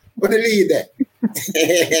 man. But the lead there.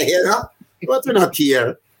 You know? But we not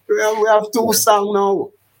care. We have 2 songs now.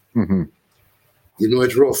 You know,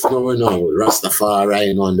 it's rough now, you know. Rastafari,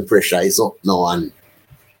 you know, and the pressure is up now. And,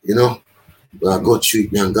 you know, we have got through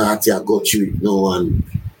it, and Gotti, I got through it now. And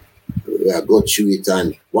we have got through it.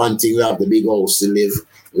 And one thing, we have the big house to live.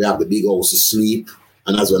 We have the big house to sleep.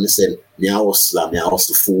 And that's when they said, me a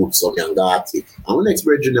hustle food, so me and Gotti. And when next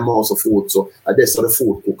bridge in them house of food, so I just saw the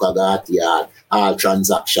food cook a Gotti yard, all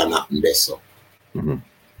transaction happen there, so.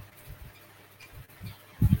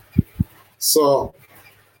 So,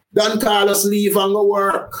 Don Carlos leave and go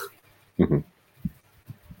work. And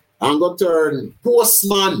go turn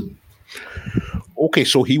postman. Okay,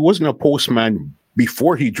 so he wasn't a postman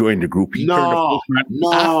before he joined the group. He turned a postman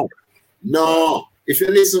after. No. If you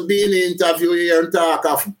listen to the interview here and talk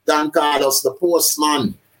of Don Carlos, the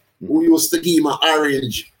postman, who used to give him an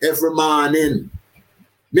orange every morning.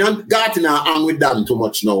 Me and Gotti now hang with them too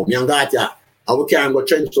much now. Me and Gotti, we can go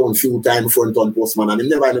Trenchtown a few times before he turned postman, and he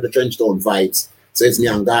never know the Trenchtown vibes. So it's me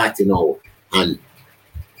and Gotti now. And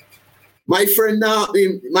my friend now,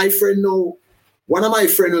 one of my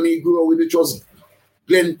friends when he grew up with, which was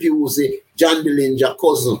Glenn Pusey, John Dillinger,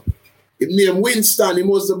 cousin. His name Winston, he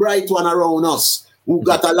was the bright one around us, who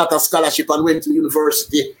got a lot of scholarship and went to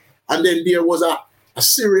university. And then there was a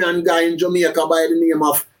Syrian guy in Jamaica by the name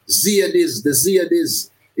of Ziadis, the Ziadis.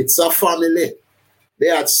 It's a family. They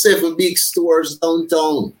had 7 big stores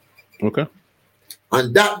downtown. Okay.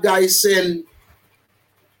 And that guy sent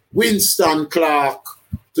Winston Clark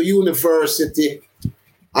to university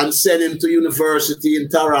and sent him to university in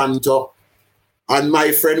Toronto. And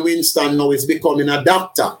my friend Winston now is becoming a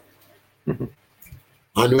doctor. And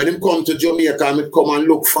when him come to Jamaica, he come and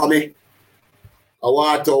look for me. A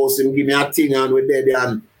Waterhouse, him give me a thing and we there.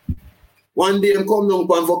 And one day him come down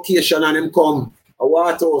on vacation and him come, a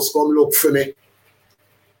Waterhouse come look for me.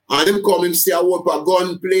 And him come, him stay up a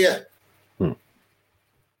gun play. And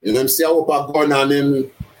him stay up a gun and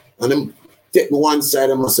him take me one side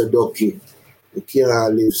and I say, Ducky, you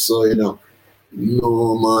can't live so, you know.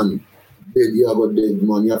 No, man. Dead, you have a dead,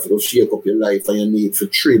 man. You have to shake up your life and you need to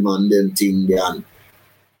trim and them thing there.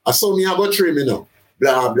 I saw me have a trim, you know.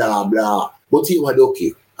 Blah, blah, blah. But you are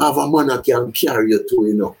Ducky. I have a man that can carry you too,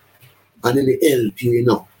 you know. And then he help you, you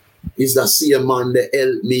know. He's the same man that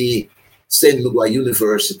help me send me to a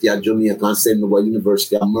university at Jamaica and send me to a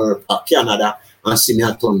university at Canada and see me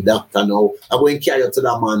a turn doctor now. I go and carry to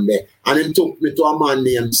that man there. And he took me to a man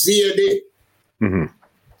named Zayde. Mm-hmm.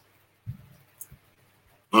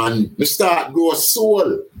 And we start grow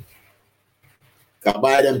soul. Because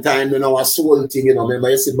by them time, you know, a soul thing, you know, remember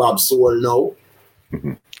you see Bob Soul now?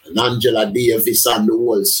 Mm-hmm. And Angela Davis and the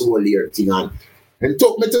whole soul here thing. And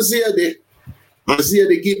took me to Zayde. And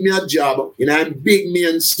Zayde give me a job in a big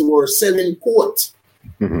main store selling coat,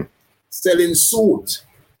 mm-hmm. selling suit.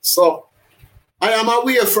 So I am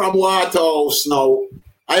away from Waterhouse now.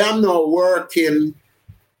 I am now working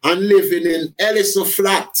and living in Ellison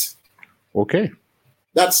Flat. Okay.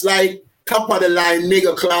 That's like top of the line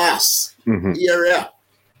nigger class area.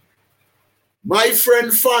 My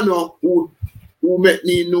friend Fano, who met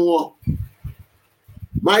me know,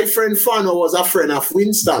 my friend Fano was a friend of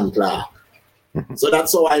Winston Clark. So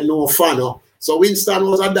that's how I know Fano. So Winston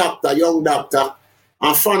was a doctor, young doctor,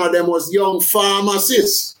 and Fano them was young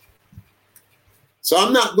pharmacist. So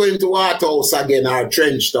I'm not going to Waterhouse again or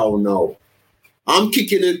Trenchtown now. I'm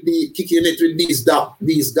kicking it with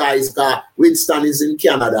these guys. Winston is in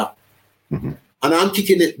Canada. Mm-hmm. And I'm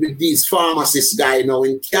kicking it with these pharmacist guys now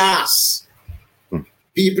in Cass. Mm-hmm.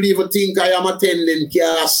 People even think I am attending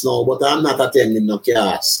Cass now, but I'm not attending no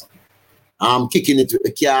Cass. I'm kicking it with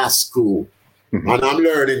the Cass crew. Mm-hmm. And I'm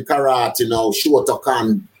learning karate now,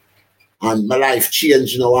 Shotokan. And my life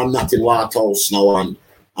changed now. I'm not in Waterhouse now. And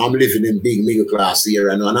I'm living in big middle class here.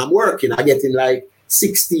 And I'm working. I'm getting like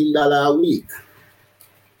 $16 a week.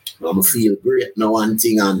 I'm feel great now one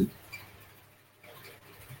thing. And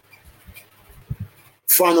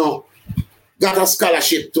Fano got a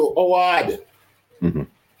scholarship to Howard. Mm-hmm.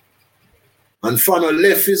 And Fano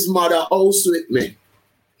left his mother house with me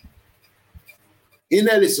in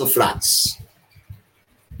Ellison Flats.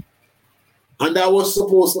 And I was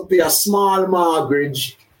supposed to pay a small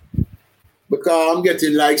mortgage because I'm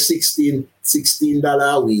getting like $16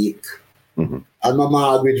 a week. Mm-hmm. And my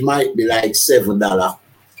mortgage might be like $7.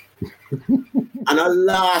 And I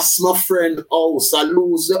lost my friend house. I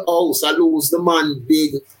lose the house. I lose the man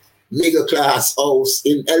big middle class house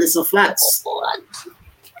in Ellison Flats.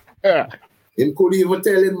 Yeah. He couldn't even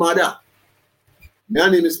tell him mother. My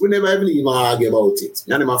name is, we never even argue about it.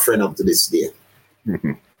 Me and my friend up to this day.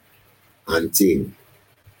 Mm-hmm. And thing.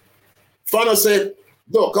 Fano said,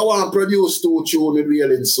 Doc, I want to produce 2 tunes with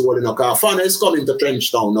Wailing Soul, you know, because Fano is coming to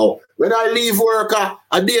Trenchtown now. When I leave work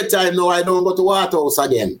at daytime now, I don't go to Waterhouse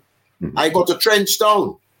again. Mm-hmm. I go to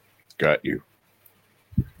Trenchtown. Got you.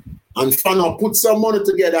 And Fano put some money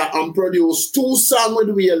together and produced 2 songs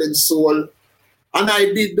with Wailing Soul. And I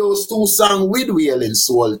did those 2 songs with Wailing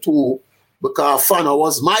Soul too, because Fano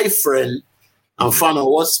was my friend and Fano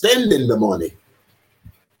was spending the money.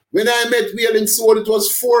 When I met Wailing Soul, it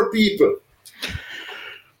was 4 people.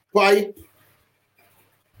 Pipe,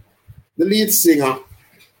 the lead singer,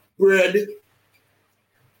 Bread,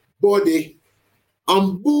 Buddy,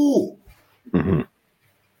 and Boo. Mm-hmm.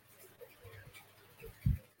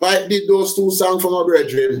 Pipe did those 2 songs for my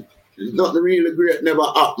brethren. Nothing really great never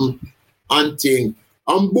happened. And thing.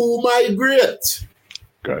 And Boo migrate.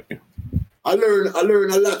 Got you. I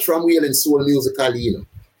learn a lot from Wailing Soul musically, you know.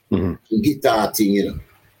 Mm-hmm. Guitar thing, you know.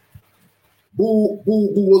 Boo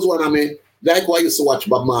was one of me. Like what I used to watch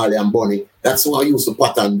Bob Marley and Bonnie. That's why I used to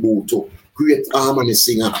pattern Boo too. Great harmony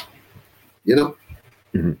singer. You know?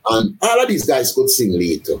 Mm-hmm. And all of these guys could sing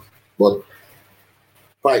lead too. But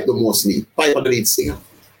Pipe the most lead. Pipe the lead singer.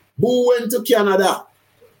 Boo went to Canada.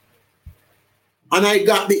 And I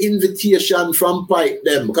got the invitation from Pipe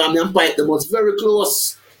them. Because me and Pipe them was very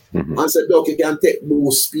close. Mm-hmm. And said, Doc, you can take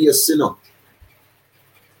Boo's space, you know.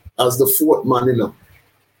 As the 4th man, you know.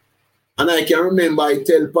 And I can remember I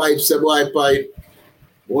tell Pipe, say, boy, Pipe, I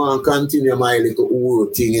want to continue my little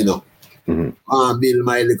Uru thing, you know. Mm-hmm. I want to build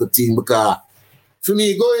my little thing because for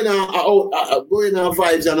me, going on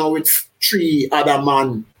vibes, you know, with 3 other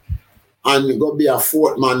men and go be a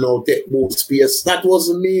 4th man now, take both space, that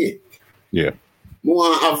wasn't me. Yeah. I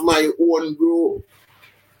want to have my own group.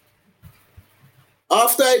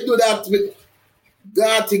 After I do that, with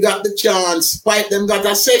Gotti got the chance, Pipe them got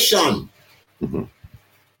a session. Mm-hmm.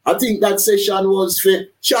 I think that session was for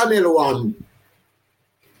Channel 1.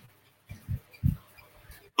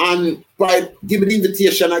 And Pipe give me the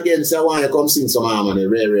invitation again, say I want to come sing some harmony,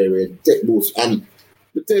 rare, take both. And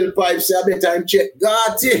I tell Pipe, say I better check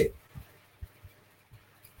Gotti.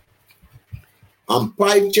 And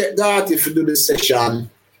Pipe check Gotti to do the session.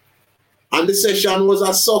 And the session was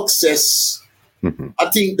a success. Mm-hmm. I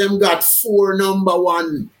think them got 4 number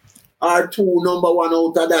 1 or 2 number 1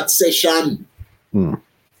 out of that session. Mm.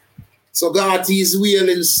 So Gotti is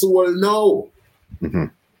Wailing Soul now. Mm-hmm.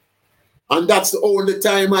 And that's the only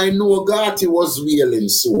time I know Gotti was Wailing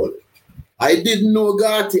Soul. I didn't know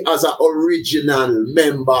Gotti as an original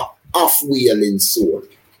member of Wailing Soul.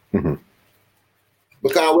 Mm-hmm.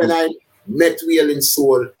 Because when I met Wailing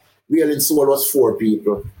Soul was 4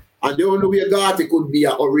 people. And the only way Gotti could be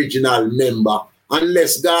an original member,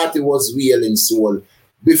 unless Gotti was Wailing Soul.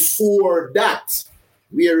 Before that,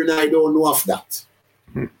 I don't know of that.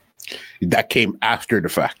 That came after the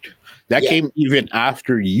fact. That came even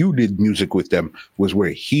after you did music with them, was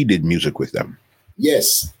where he did music with them.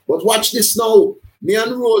 Yes. But watch this now. Me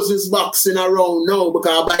and Rose is boxing around now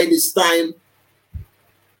because by this time,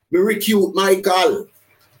 me recruit Michael.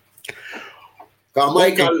 Because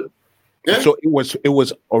Michael... Okay. So it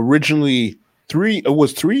was originally 3, it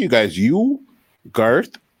was 3 you guys, you,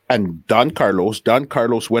 Garth, and Don Carlos. Don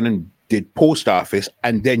Carlos went and did Post Office,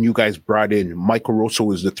 and then you guys brought in Michael Rose.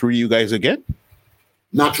 So is the 3 you guys again?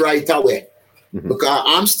 Not right away. Mm-hmm. Because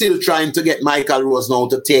I'm still trying to get Michael Rose now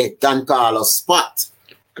to take Don Carlos' spot.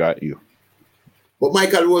 Got you. But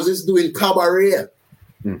Michael Rose is doing cabaret.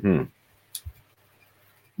 Mm-hmm.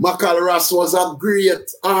 Michael Ross was a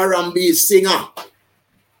great R&B singer.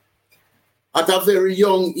 At a very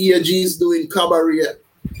young age, he's doing cabaret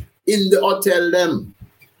in the hotel them.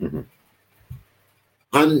 Mm-hmm.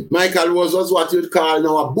 And Michael Rose was what you'd call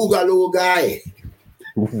now a boogaloo guy.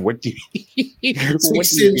 What do you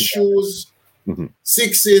 6-inch shoes. Mm-hmm.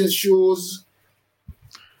 6-inch shoes.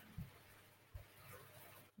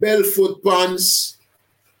 Bellfoot pants.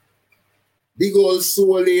 Big old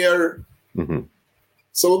soul here. Mm-hmm.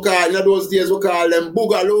 So in those days we call them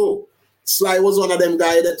boogaloo. Sly was one of them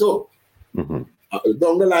guys that too. Mm-hmm.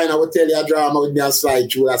 Down the line I would tell you a drama with me and Sly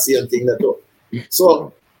through that same thing that too.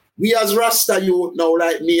 So we as Rasta youth now,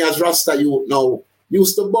 like me as Rasta youth now,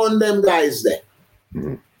 used to burn them guys there.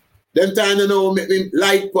 Mm-hmm. Them time you know, me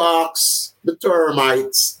Light Parks, the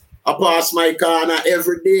termites, I pass my corner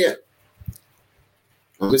every day.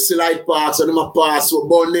 And I see Light Parks and I pass we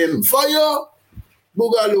burn them. Fire!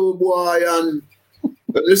 Boogaloo boy and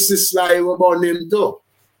this is Sly we burn him too.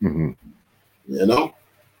 Mm-hmm. You know?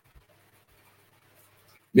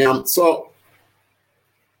 Yeah, so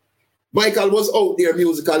Michael was out there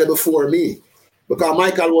musically before me. Because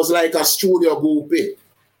Michael was like a studio groupie.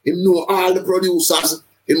 He know all the producers,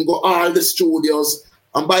 him go all the studios.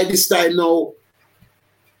 And by this time now,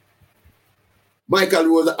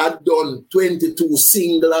 Michael had done 22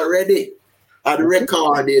 singles already. Had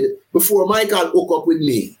recorded. Before Michael hooked up with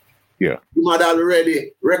me, yeah, he had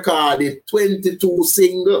already recorded 22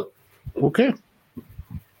 singles. Okay.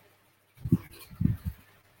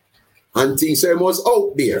 And things was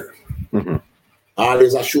out there. Mm-hmm.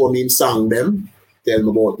 Always I show me him sang them, tell me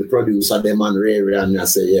about the producer, them and Ray, and I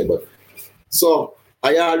say, yeah, but so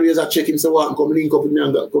I always check him, say, what, come link up with me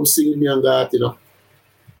and come sing with me and that, you know.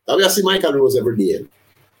 I see Michael Rose every day.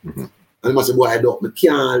 Mm-hmm. And I say, boy, I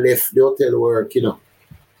can't left the hotel work, you know.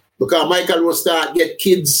 Because Michael Rose start get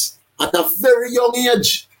kids at a very young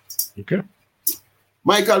age. Okay.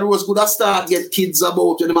 Michael Rose could have start get kids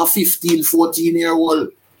about when they are 15, 14-year-old.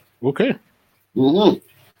 Okay. Mm-hmm.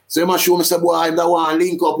 So I show me, say, boy, I don't want to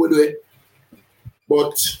link up with it.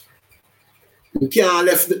 But you can't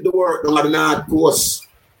left the work down at the North Coast.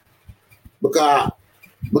 Because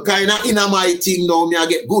in my thing now, I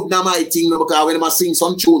get good in my thing now, because when I sing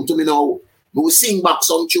some tune to me now, I will sing back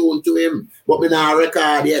some tune to him, but I not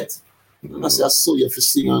record yet. And I say, I saw you for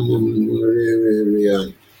singing.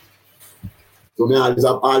 So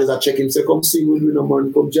I always check him, say, come sing with me, no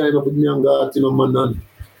man, come join up with me and God, you know, man.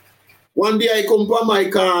 One day I come from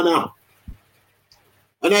my corner,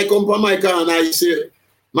 and I say,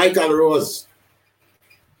 Michael Rose.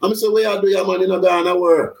 I say, where you do your man in a Ghana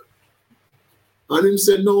work? And him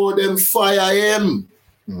say, no, them fire him.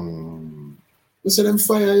 I say, them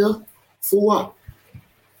fire you? For what?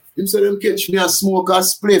 Him say, them catch me and smoke a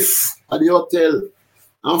spliff at the hotel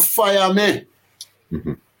and fire me.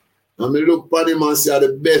 Mm-hmm. And me look at him and say,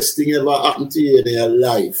 the best thing ever happened to you in your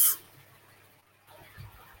life.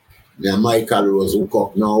 Yeah, Michael Rose hook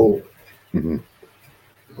up now. Mm-hmm.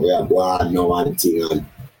 We are going now one thing. And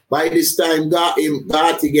by this time, got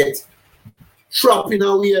to get trapped in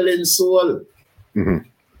a Wailing Soul.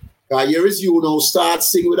 Mm-hmm. Here is you now start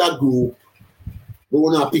singing with a group. We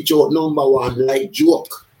want to pitch out number 1 like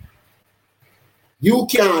joke. You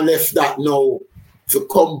can't left that now to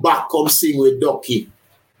come back, come sing with Ducky.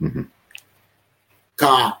 Mm-hmm.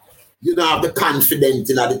 Because you don't have the confidence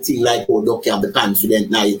in the thing like how Ducky have the confidence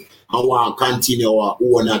now and want to continue our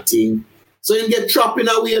own thing. So you get trapped in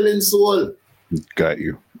a Wailing Soul. Got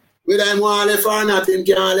you. Whether I want left or not, him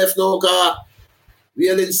can't left now because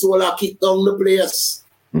Wailing Soul a kick down the place.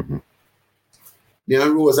 Me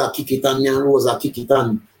and Rose a kick it and me and Rose a kick it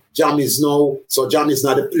and Jam is now. So Jam is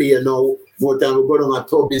not the player now. More time we go down at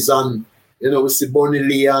Tubbies and we see Bonnie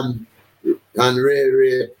Lee and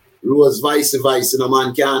Ray Rose vice. A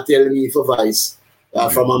man can't tell me for vice.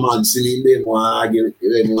 From a man singing them want argue,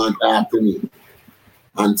 they want to talk to me.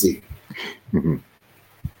 Auntie. When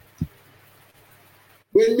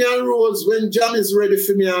me and Rose, when Jam is ready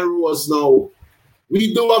for me and Rose now,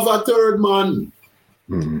 we do have a third man.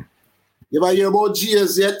 You ever hear about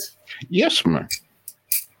GS yet? Yes, man.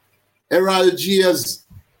 Errol GS.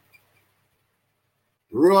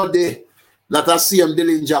 Roddy. That I see him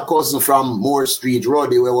Dillinger cousin from Moore Street.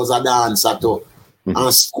 Roddy, where was a dancer too.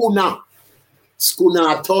 And Schooner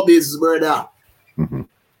Tubby's brother. Them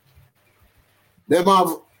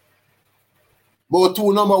have about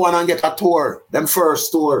 2 number 1 and get a tour. Them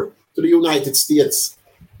first tour to the United States.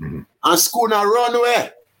 And Schooner run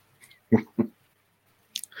away.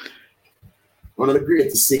 One of the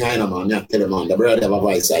greatest singers, man. I tell you, man. The brother have a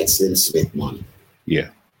voice like Slim Smith, man. Yeah.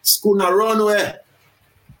 Schooner run away.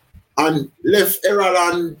 And left Errol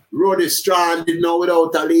and Roddy stranded now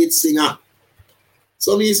without a lead singer.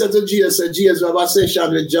 So me said to GS, we have a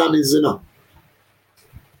session with Jammies,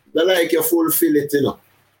 They like you fulfill it,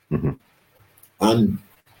 And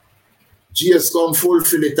GS come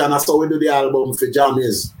fulfill it, and that's how we do the album for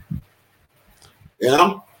Jammies.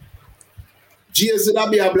 GS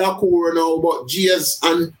did be a black hole now, but GS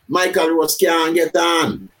and Michael Ross can't get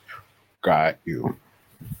on. Got you.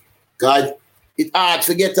 God, it's hard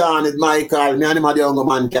to get on with Michael. Me and him, the younger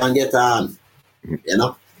man, can get on.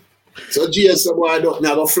 So GS boy don't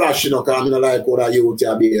never flash, because I don't like what I youth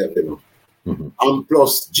to behave, And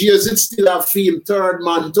plus, GS it still have film third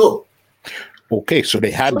man too. Okay, so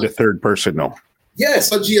they had the third person now. Yes,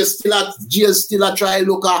 so GS still try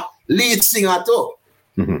look at lead singer too.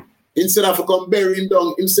 Instead of come burying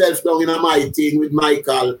himself down in a my thing with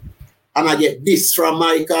Michael, and I get this from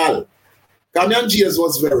Michael. Because and GS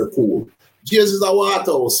was very cool. GS is a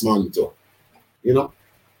Waterhouse man too.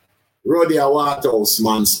 Roddy a Waterhouse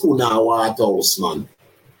man, Schooner a Waterhouse man.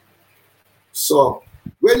 So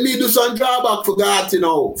when me do some drawback for God,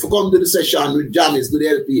 for come to the session with Jammies, do the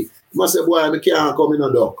LP, I say, boy, I can't come in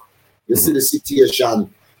a dock. You see the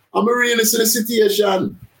situation. I'm really see the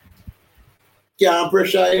situation. Can't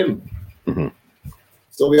pressure him.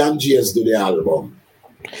 So we and GS do the album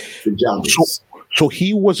with Jammies. So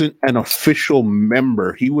he wasn't an official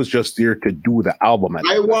member. He was just there to do the album.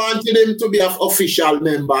 I wanted him to be an official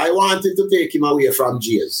member. I wanted to take him away from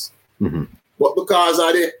GS. But because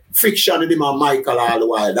of the friction with him and Michael all the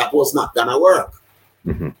while, that was not gonna work.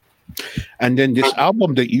 And then this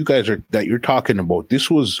album that you're talking about,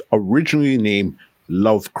 this was originally named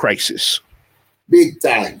Love Crisis. Big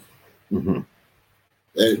time.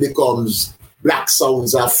 It becomes Black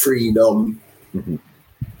Sounds of Freedom.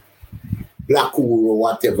 Black Uro,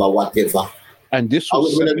 whatever. And this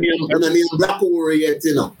was when I name Black Uro yet,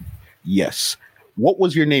 Yes. What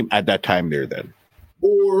was your name at that time there then?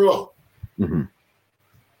 Uro. We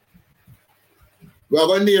have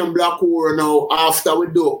a name Black Uro now after we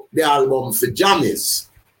do the album for Jammies.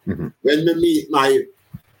 When we meet my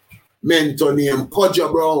mentor named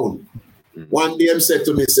Kodja Brown. One day he said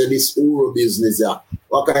to me, this Uro business,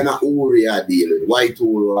 what kind of Uro you deal with? White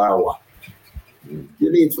Uro or what?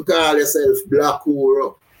 You need to call yourself Black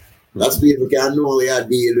Uro. That's people can know what you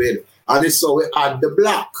deal with. And it's so we add the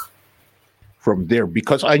black. From there,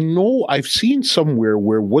 because I know I've seen somewhere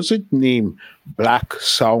where was it named Black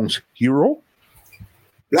Sounds Hero?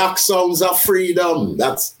 Black Sounds of Freedom.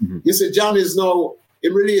 That's you see, Jammies now, he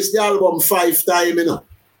released the album 5 times,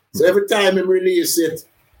 So every time he release it,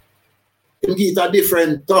 he get a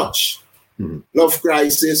different touch. Love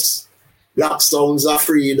Crisis, Black Sounds of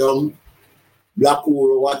Freedom, Black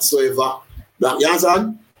Uro, whatsoever. You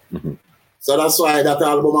understand? So that's why that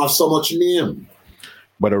album has so much name.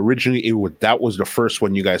 But originally, that was the first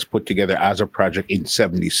one you guys put together as a project in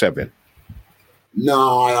 '77.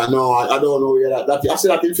 No, I don't know that. I see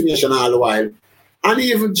that information all the while. And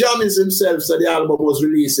even Jammies himself said the album was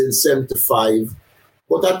released in '75.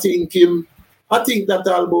 But I think that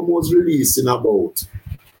album was released in about,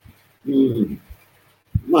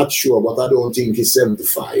 not sure, but I don't think it's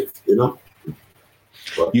 '75,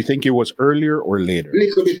 But you think it was earlier or later? A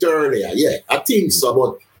little bit earlier, yeah. I think so,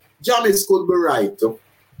 but Jammies could be right, too.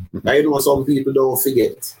 I know some people don't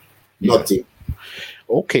forget nothing.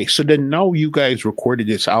 Okay, so then now you guys recorded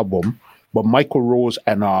this album, but Michael Rose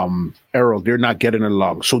and Errol, they're not getting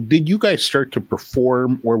along. So did you guys start to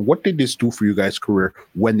perform, or what did this do for you guys' career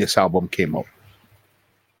when this album came out?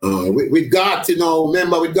 With Gotti now,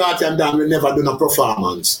 remember with Gotti and Dan, we never do no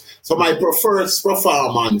performance. So my first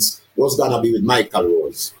performance was gonna be with Michael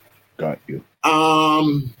Rose. Got you.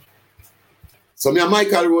 So me and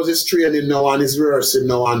Michael Rose is training now and is rehearsing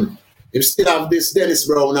now, and him still have this Dennis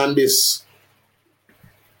Brown and this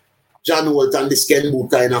John Holt and this Ken Boothe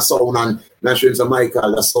kind of sound, and I'm showing to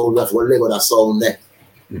Michael the sound that will Lego the sound there.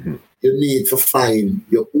 Mm-hmm. You need to find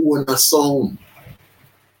your own sound.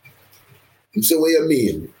 You say, what you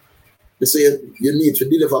mean? You say you need to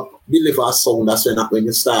deliver a sound. That's when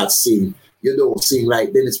you start singing. You don't sing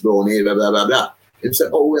like Dennis Brown, blah, blah, blah, blah. You say,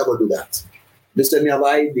 oh, we're going to do that. You say, me have an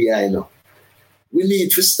idea, I know. We need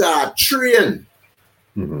to start training.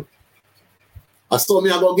 Mm-hmm. I saw me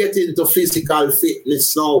going to get into physical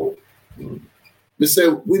fitness now. We say,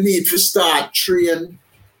 we need to start training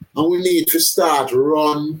and we need to start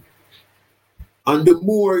run. And the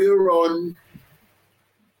more you run,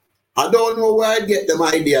 I don't know where I get them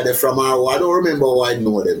idea there from. I don't remember why I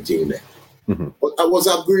know them thing there. Mm-hmm. But I was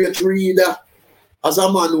a great reader as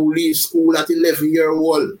a man who leaves school at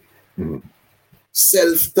 11-year-old. Mm-hmm.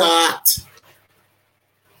 Self-taught.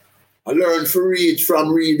 I learned to read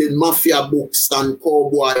from reading mafia books and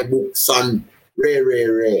cowboy books and rare.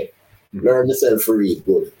 Mm-hmm. Learn myself to read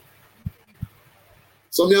good.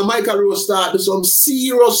 So me and Michael Rose start do some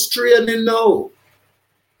serious training now.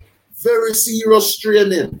 Very serious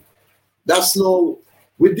training. That's now,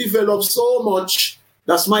 we develop so much.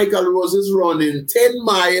 That's Michael Rose is running 10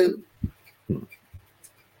 miles.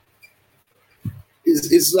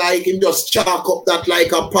 It's like him just chalk up that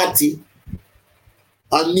like a patty.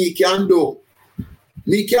 And me can do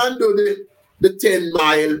the 10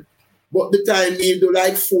 mile, but the time me do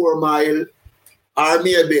like 4 mile or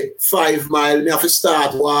maybe 5 mile, me have to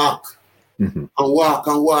start walk. Mm-hmm. And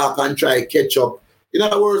walk and try catch up. In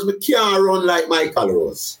other words, me can't run like Michael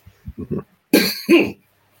Rose. Mm-hmm.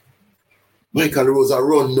 Michael Rose a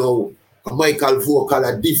run now. And Michael vocal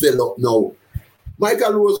a develop now.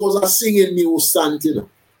 Michael Rose was a singing nuisance, you know.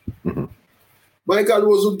 Mm-hmm. Michael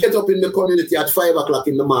Rose would get up in the community at 5 o'clock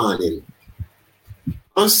in the morning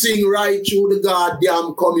and sing right through the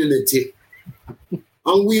goddamn community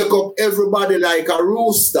and wake up everybody like a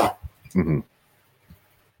rooster. Mm-hmm.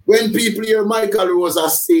 When people hear Michael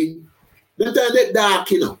Rose sing, they turn it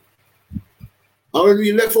dark, you know. And when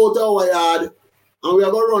we left out our yard and we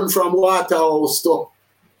are going to run from Waterhouse to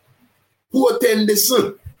Port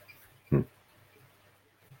Henderson,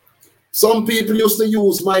 some people used to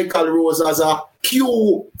use Michael Rose as a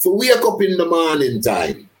cue for wake up in the morning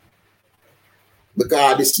time.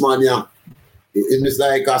 Because this man, yeah, it is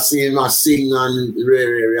like I sing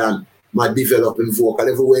and my developing vocal.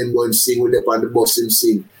 Everywhere I'm going to sing with them on the bus and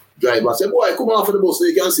sing. Driver say, boy, come off of the bus so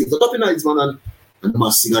you can sing. So top in nights, man, and I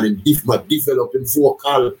sing and my developing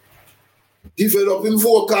vocal. Developing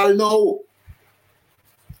vocal now.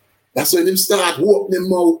 That's when him start opening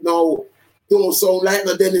mouth now. Don't sound like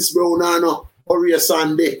no Dennis Brown or no Oriya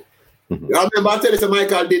Sunday. Mm-hmm. You remember I tell you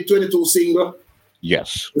Michael did 22 single?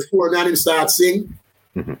 Yes. Before then him start sing.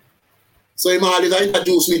 Mm-hmm. So him always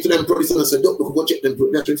introduced me to them producers and said, look, go check them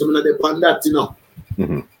producers. So I'm not on that, you know.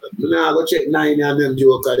 Mm-hmm. Now go check 9 and them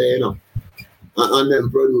joker there, you know. And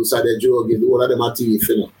them producer, they joke, all of them are thief,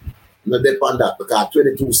 you know. Not depend that because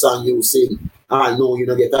 22 songs you sing, I know you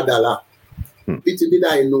don't get $1. Mm-hmm. Pity did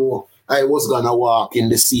I know I was gonna walk in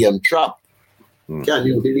the same trap. Mm-hmm. Can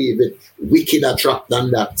you believe it? Wickeder trap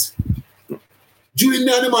than that. During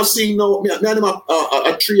me and them sing now, me and them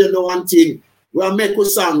a train now and thing. We are make we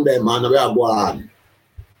sing them and we are going.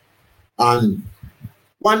 And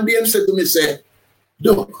one day he said to me, say,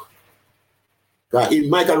 Duck. Because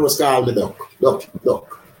Michael was calling me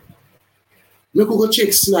Duck. Me could go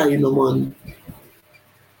check Sly, you know, man.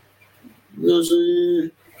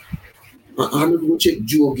 I go check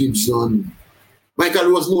Joe Gibson.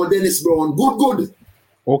 Michael was more Dennis Brown. Good.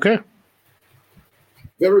 Okay.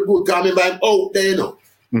 Very good. Coming by out there, you know.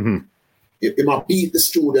 Mm-hmm. If I beat the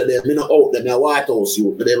studio there, me not out there, me a Waterhouse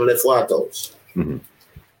youth, me never left Waterhouse. Mm-hmm.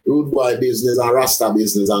 Rude boy business and Rasta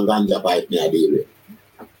business and ganja pipe me I deal with.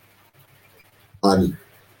 And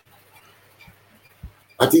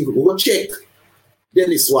I think we go check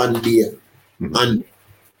Dennis one day. Mm-hmm. And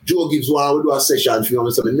Joe Gibbs one will do a session for me. I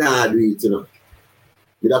said, nah, do it, you know.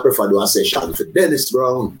 I prefer do a session for Dennis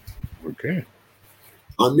Brown. Okay.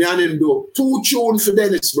 And me and him do 2 tunes for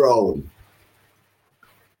Dennis Brown.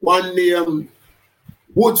 One name,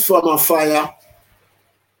 Wood from a Fire,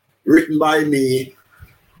 written by me.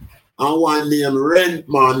 And one name, Rent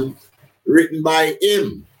Man, written by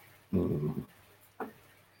him. Mm-hmm.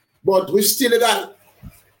 But we still got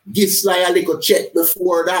give Sly a little check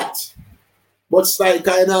before that. But Sly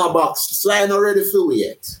kind of box. Sly not ready for it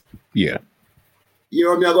yet. Yeah. You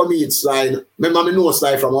know me, I go meet Sly. Remember, I know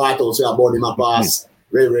Sly from Waterhouse, so I bought him a pass.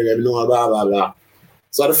 I know blah, blah, blah.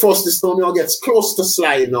 So the first this time I gets close to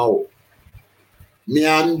Sly now. Me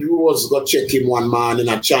and Rose go check him one man in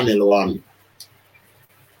a channel one.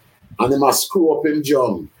 And he must screw up him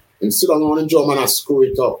drum. Him sit down on the drum and I screw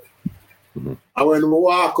it up. And when we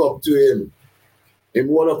walk up to him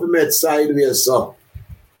hold up him head sideways, so.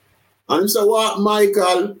 And he said, what,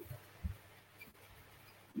 Michael?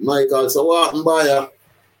 Michael said, what, Mbaya?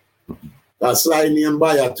 That's Sly name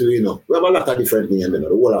Mbaya too, you know. We have a lot of different names, you know, the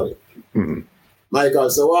whole of it. Michael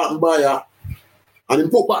said, what, Mbaya? And he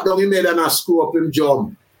put back down his head and I screw up him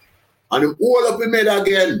drum. And he hold up his head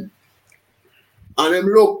again. And him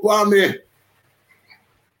look for me.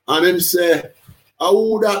 And him say,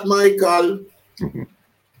 who that, Michael?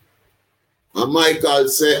 And Michael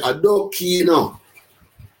say, a ducky, you know.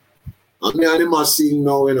 And me and him a sing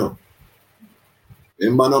now, you know.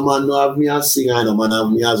 And man no have me as singer, you know, man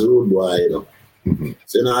have me as road boy, you know.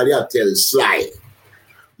 So now they tell Sly.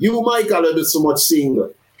 You, Michael, do so much singing.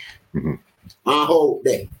 And out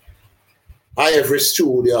there. I every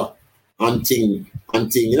studio and thing.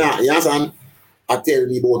 You know, you understand? I tell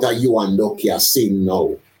me about you and Ducky a sing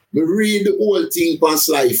now. Me read the whole thing on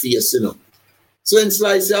Sly face, you know. So when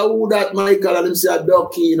Sly say, who that, Michael? And him say, a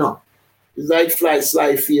Ducky, you know. It's like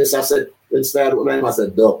Sly face. I said, when Sly had one I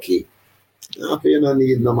said, Ducky. You don't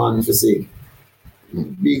need no man to sing.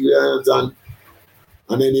 Big and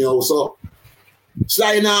anyhow, so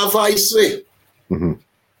Sly now voice way.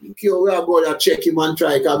 We are going to check him and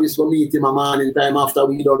try, because we go meet him a morning time after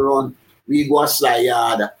we done run. We go to Sly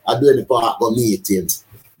yard, I do in the park, go meet him.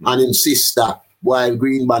 And his sister, boil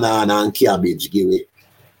green banana and cabbage, give it.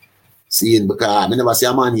 Seeing, because I never see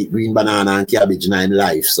a man eat green banana and cabbage in his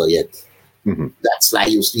life, so yet. That's Sly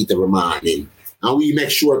used to eat every morning. And we make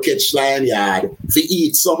sure catch Sly in the yard to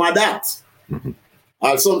eat some of that.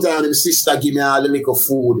 And sometimes his sister give me all the little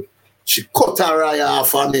food. She cut her eye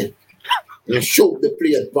off on me. And show the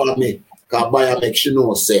plate for me. Because Baya make she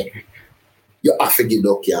know, say, you have to give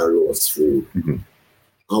Ducky and Rose food. And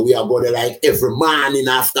we are going to like every morning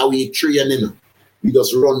after we training. We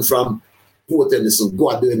just run from Port Ellison,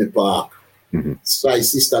 go out in the park. So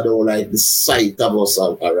his sister don't like the sight of us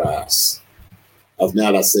of her ass. I've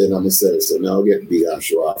never said on myself, so now get big and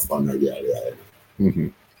show off on her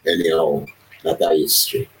girl. Anyhow, that's our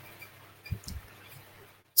history.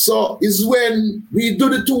 So it's when we do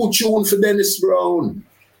the 2 tune for Dennis Brown,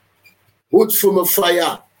 Wood from a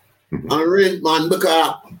Fire, and Rent Man,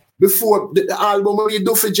 because before the album we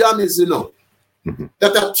do for Jammies, you know,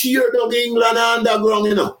 that a tear down England underground,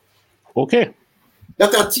 you know. Okay.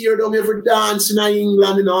 That a tear down every dance in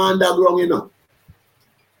England, you know, underground, you know.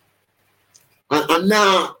 And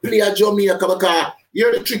now play a Jamaica, because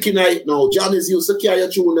you're the tricky night now. Jammies used to carry a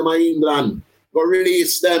tune them in England, go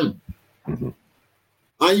release them.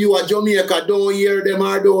 And you a Jamaica, don't hear them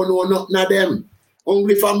or don't know nothing of them.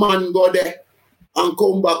 Only if a man go there and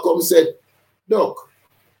come back and said, Doc,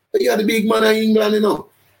 you're the big man of England, you know.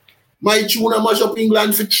 My tune a mash up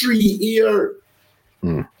England for 3 years.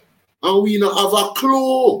 And we don't have a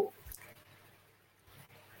clue.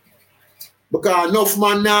 Because enough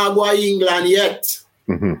man now go to England yet.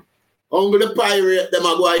 Only the pirate them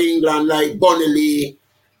a go to England like Bunny Lee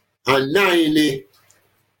and Niney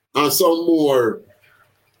and some more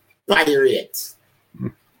pirates.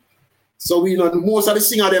 So we know most of the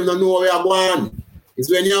singers them don't know where you're going.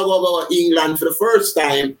 It's when you go to England for the first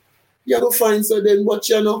time, you go find so then what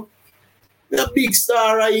you know. You're a big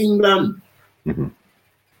star of England.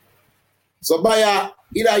 So by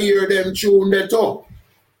either hear them tune they talk.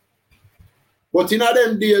 But in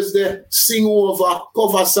them days, the sing over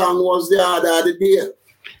cover song was the other day.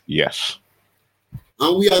 Yes.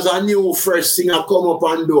 And we as a new fresh singer come up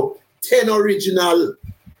and do 8 original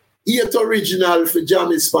for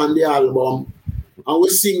Jammies on the album. And we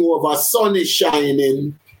sing over Sun is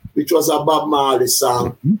Shining, which was a Bob Marley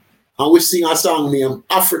song. And we sing a song named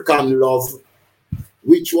African Love,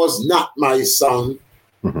 which was not my song.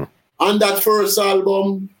 On that first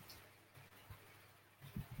album,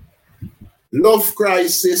 Love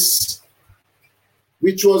Crisis,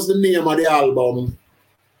 which was the name of the album.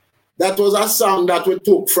 That was a song that we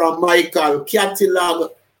took from Michael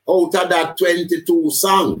catalog out of that 22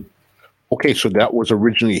 song. Okay, so that was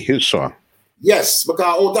originally his song. Yes, because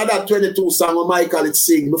out of that 22 song Michael had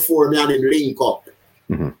sing before me and him link up.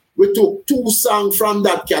 We took 2 songs from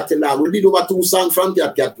that catalog. We did over 2 songs from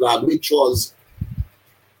that catalog, which was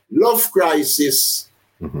Love Crisis.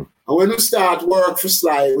 And when we start work for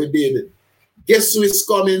Sly, we did Guess Who Is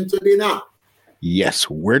Coming to Dinner. Yes,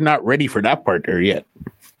 we're not ready for that part there yet.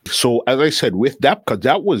 So, as I said, with that, because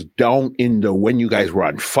that was down in the when you guys were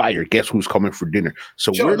on fire, guess who's coming for dinner?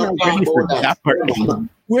 So, Sure, we're not ready for that part.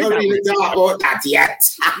 We're not really talk about that yet.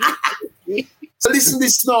 So, listen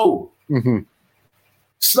this now. Mm-hmm.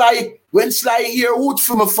 Sly, when Sly hear wood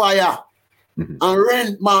from a fire and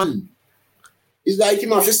rent, man, it's like him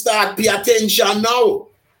have to start pay attention now.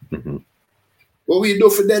 Mm-hmm. What we do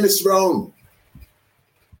for Dennis Brown?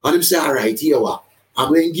 And him say, all right, here what? I'm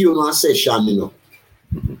going to give you a session, you know.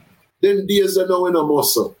 Them days are now in a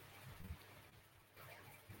muscle.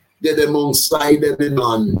 They're among slide them in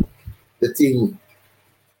on the thing.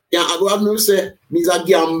 Yeah, I go have no say, me's a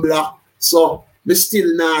gambler, so me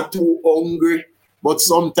still not too hungry, but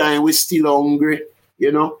sometimes we still hungry,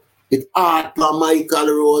 you know. It hard for Michael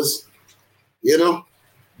Rose, you know.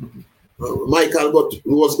 Michael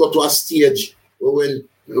Rose got to a stage when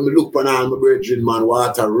we look on all my brethren, man,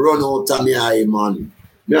 water run out of my eye, man.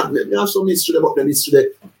 I have some history about them history.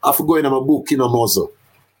 I have to go in my book, you know, muzzle.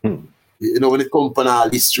 You know, when it comes to all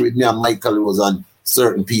history with me and Michael Rose and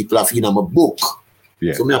certain people, I have in my book.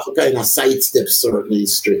 Yeah. So I have to kind of sidestep certain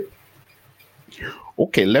history.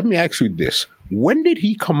 Okay, let me ask you this. When did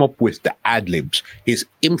he come up with the ad-libs, his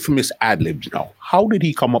infamous ad-libs now? How did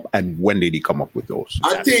he come up and when did he come up with those?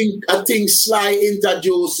 I think Sly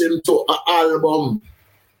introduced him to an album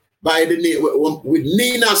by the name with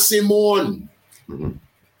Nina Simone. Mm-hmm.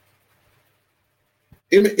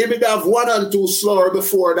 He would have 1 and 2 slur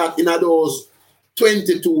before that in those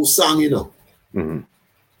 22 songs, you know. Mm-hmm.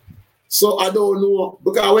 So I don't know,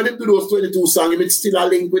 because when he do those 22 songs, it's still a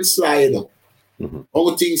link with Sly, you know. Mm-hmm.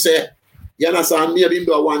 All things say, you understand, maybe him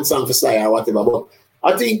do one song for Sly or whatever, but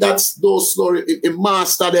I think that's those slur, he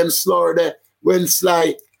master them slur there when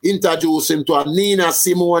Sly introduced him to a Nina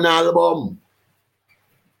Simone album.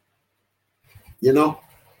 You know?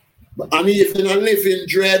 And if in a Living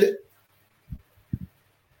Dread,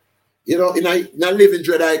 you know, in a Living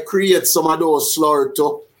Dread, I create some of those slur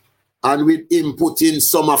too. And with input in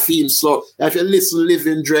some of him slur. If you listen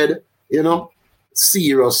Living Dread, you know,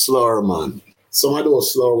 serious slur, man. Some of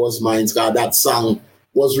those slur was mine, because that song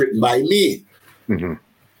was written by me. Mm-hmm.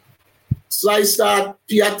 So I start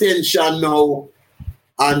pay attention now,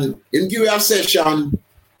 and him give you a session,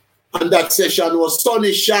 and that session was Sun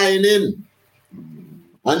is Shining,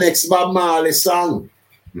 and next Bob Marley song.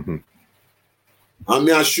 Mm-hmm. And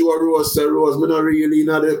me assure Rose, me not really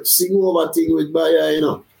know the sing over thing with Baya, you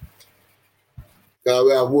know. Because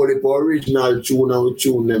we have only for original tune and we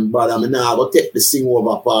tune them, but I mean, now I go take the sing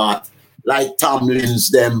over part, like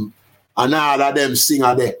Tomlins them, and all of them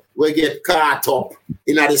singer there. We get caught up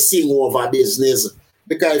in the sing over business.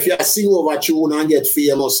 Because if you sing over tune and get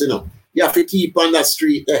famous, you know, you have to keep on the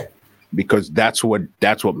street there. Because that's what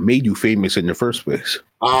made you famous in the first place.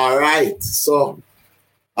 All right. So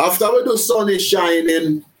after we do Sun is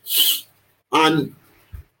Shining, and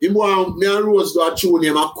him want me and Rose do a tune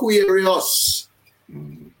him Aquarius.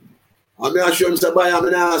 And me and show him say, boy, I'm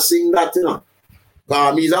not sing that, you know.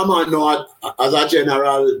 Because me is a man now, as a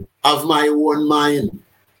general, have my own mind.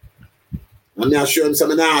 And me and show him say,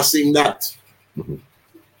 I'm not sing that. Mm-hmm.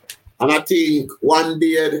 And I think one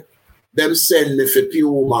day, them send me for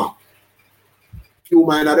Puma.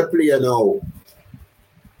 Puma in the play now.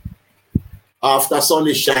 After Sun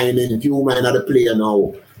is Shining, Puma in the play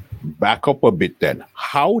now. Back up a bit then.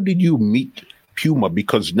 How did you meet Puma?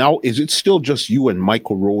 Because now, is it still just you and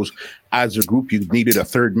Michael Rose as a group? You needed a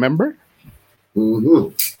third member?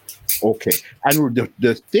 Mm-hmm. Okay. And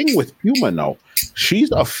the thing with Puma now, she's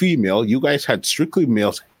a female. You guys had strictly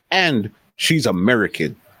males, and she's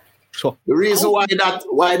American. So the reason why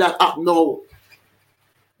that happen now,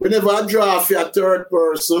 whenever I draw for a third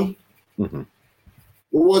person, mm-hmm.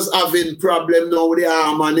 who was having problem now with the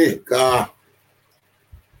harmony,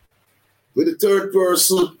 with the third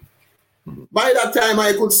person, by that time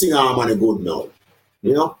I could sing harmony good now,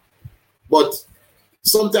 you know. But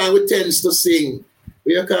sometimes we tends to sing,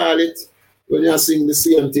 what you call it, when you sing the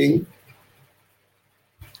same thing.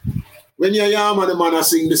 When you're harmony man and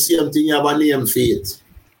sing the same thing, you have a name for it.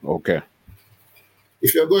 Okay.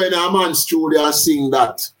 If you're going to a man's studio and sing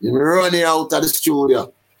that, you run you out of the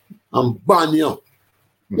studio and ban you.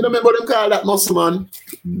 You don't remember them call that muscle man?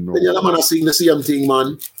 No. Then you're the man and sing the same thing,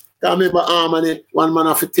 man. I remember harmony, one man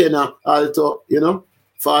have a tenor, alto, you know,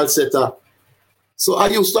 falsetto. So I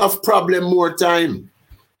used to have problem more time.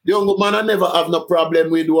 The young man I never have no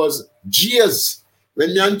problem with was Jays.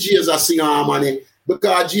 When me and Jays are singing harmony,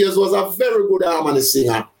 because Jays was a very good harmony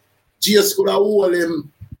singer. Jays could have hold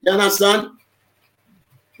him, you understand?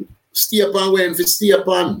 Stay upon where him to stay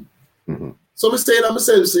upon. Mm-hmm. So I say to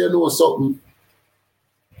myself, say, you know something.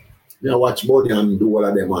 I watch Buddy and do all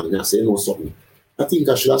of them and I say, you know something. I think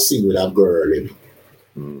I should have sing with a girl, you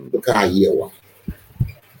know. Because I hear what.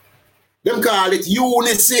 Them call it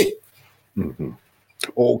unity.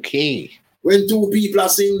 Okay. When two people are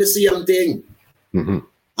singing the same thing. And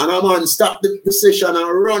a man stop the session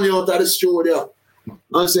and run you out of the studio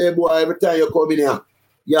and say, boy, every time you come in here,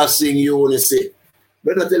 you sing unity.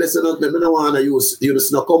 But I tell you something, I don't want to use unity,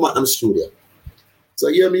 not come at the studio. So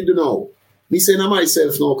hear me do now. Me say to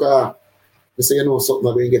myself now, because I say, you know, something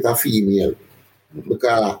I'm going to get a female.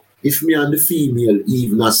 Because if me and the female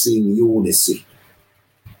even sing unity,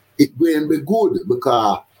 it going to be good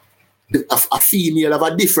because a female have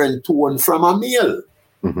a different tone from a male.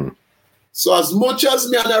 So as much as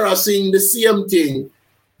me and her are sing the same thing,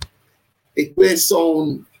 it will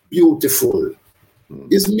sound beautiful.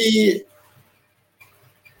 It's me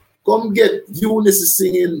come get Eunice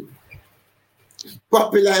singing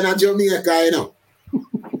popular in Jamaica, you know.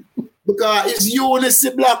 Because it's Eunice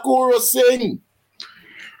Black who sing.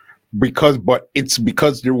 But it's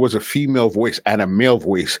because there was a female voice and a male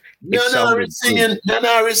voice. Nana is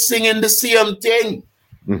singing the same thing.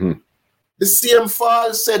 The same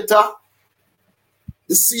falsetto,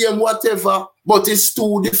 the same whatever, but it's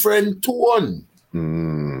two different tones.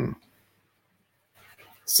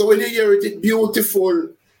 So when you hear it, it's beautiful.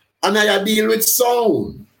 And I deal with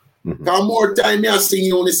sound. Because more time I sing,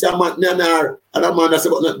 you only say, I'm not Nana. And a man say,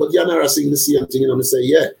 but Nana sing the same thing. And I say,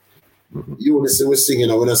 yeah. You only say we're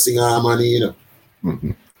singing, when I sing harmony, you know.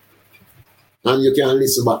 And you can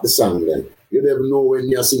listen back the song then. You never know when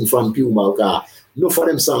you sing from Puma, because no for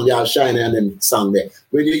them song, they are shining and them song there.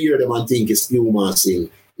 When you hear them and think it's Puma sing,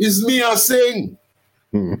 it's me a sing.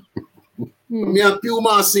 Me and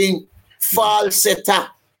Puma sing falsetto.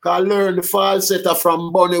 I learn the falsetto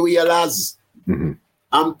from Bonnie Wheelers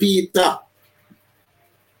and Peter.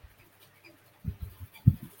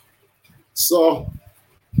 So,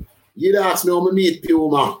 you'd ask me how I meet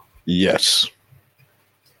Puma. Yes.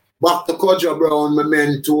 Back to Kodja Brown, my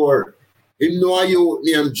mentor. He know a youth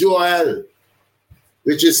named Joel,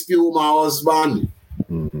 which is Puma husband.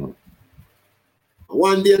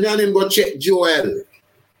 One day, me and him go check Joel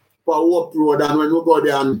for Hope Road, and when we go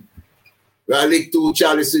there and I lick to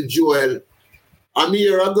Charles and Joel, and me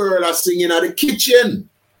hear a girl singing at the kitchen.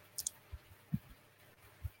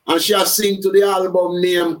 And she sing to the album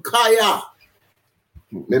named Kaya.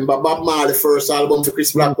 Remember Bob Marley first album for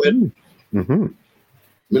Chris Blackwell? Me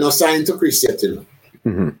not signed to Chris yet, you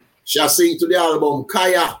know. She sing to the album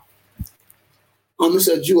Kaya. And I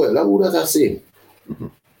said, Joel, who does that sing?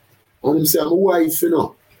 And he said, I'm a wife, you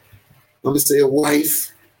know. And I say, a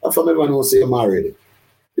wife? How come everyone will say you're married?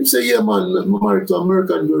 He say, yeah, man, I'm married to an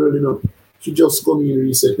American girl, you know. She just come in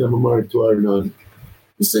recently, I'm married to her, you know.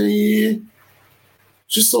 He say, yeah,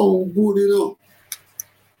 she sound good, you know.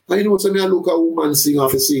 And you know what I mean? I look at a woman sing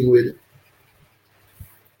off a sing with.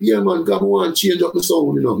 Yeah, man, because I want to change up the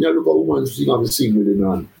sound, you know. I look at a woman sing off a sing with, you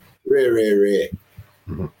know. Ray.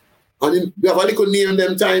 And him, we have a little name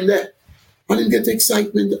them time there. And him get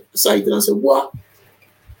excited and say, what?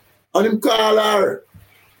 And him call her.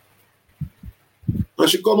 And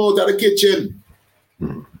she come out of the kitchen.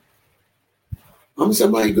 And I say,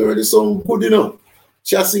 my girl, this song good, you know.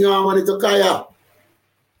 She sing harmony to Kaya.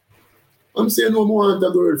 I'm saying, no more want a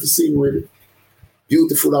girl to sing with.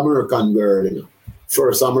 Beautiful American girl, you know.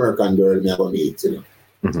 First American girl me ever meet, you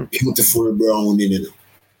know. Beautiful brown, you know.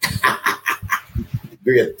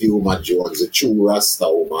 Great Puma Jones, a true Rasta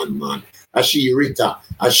woman, man. As she Rita,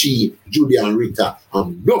 as she Julian Rita,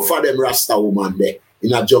 and enough of them Rasta woman there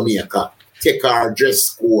in a Jamaica. Take her dress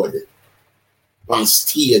code on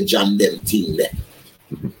stage and them thing there.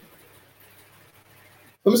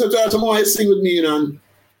 I'm saying to her tomorrow, sing with me, you know, and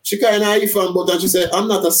she kind of ifan, but and she said, I'm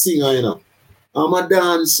not a singer, you know. I'm a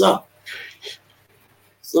dancer.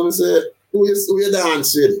 So I say, who you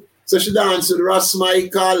dance with? So she danced with Ross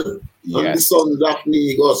Michael and the Sons of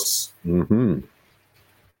Negos.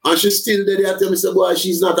 And she still did it. Tell me, say, boy,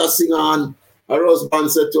 she's not a singer. And her husband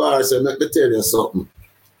said to her, let me tell you something.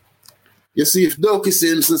 You see, if Ducky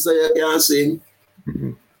Simpson say you can't sing,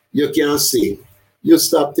 you can't sing. You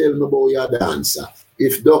stop telling me about your dancer.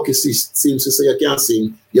 If Ducky Simpson say you can't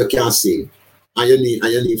sing, you can't sing. And you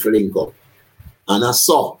need to link up. And I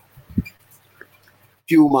saw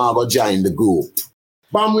Puma go join the group.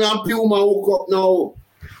 Bam, we and Puma hook up now.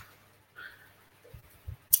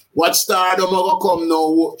 What stardom will come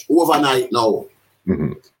now overnight now?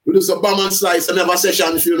 We do some Bam and Slice and never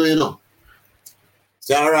session if you know.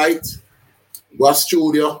 Say, all right. Go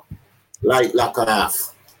studio, light lock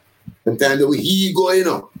off. Sometimes we ego, you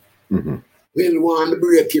know. We want the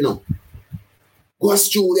break, you know. Go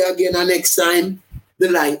studio again and next time, the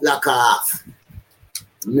light lock off.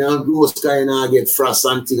 Me and Bruce kind of get frost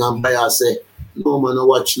and thing and buy say, no man, I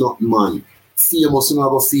watch nothing, man. Famous, you know,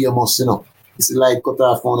 go famous, you know. It's the light cut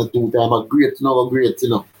off on the 2 times, but great, you know, great, you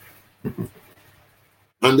know.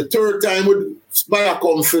 And the 3rd time would buy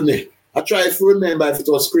come for me. I try to remember if it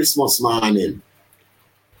was Christmas morning.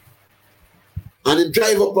 And he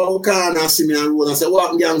drive up our car and see me on the road and say,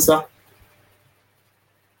 what gangster?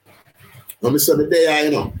 And I said, the day,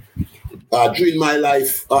 you know, during my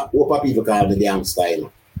life, what people call me gangster, you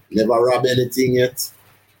know. Never rob anything yet.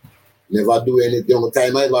 Never do anything. The only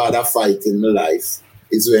time I ever had a fight in my life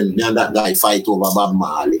is when me and that guy fight over Bob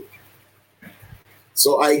Marley.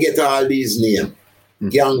 So I get all these names.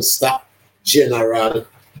 Gangster, General,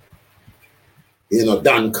 you know,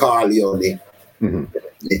 Don Corleone.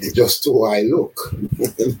 It's just who I look.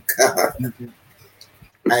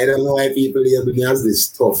 I don't know why people label me as this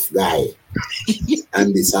tough guy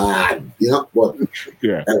and this hard, you know, but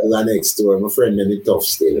that was the next door. My friend and me tough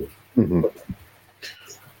still. And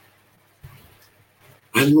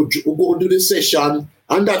we go to the session,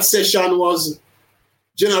 and that session was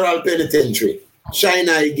General Penitentiary, Shine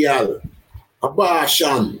Eye Girl,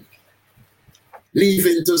 Abortion,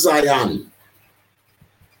 Leaving to Zion.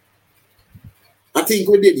 I think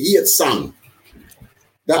we did 8 songs.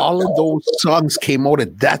 All of those songs came out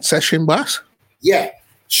at that session, boss? Yeah,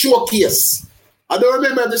 showcase. I don't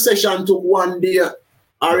remember if the session took 1 day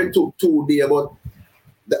or it took 2 days, but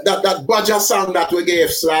that Badger song that we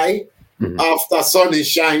gave Sly after Sun is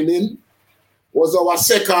Shining was our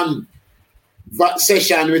 2nd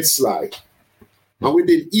session with Sly. And we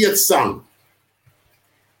did 8 songs.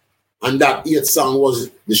 And that 8th song was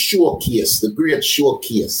the showcase, the great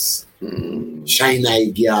showcase. Shine Eye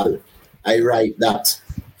Girl. I write that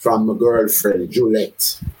from my girlfriend,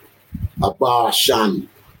 Juliet. Abortion.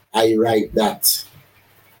 I write that.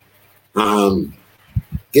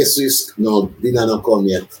 Guess who's no, dinner not come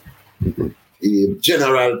yet.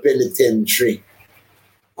 General Penitentiary.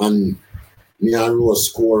 And me and Rose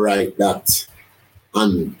co-write that.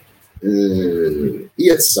 And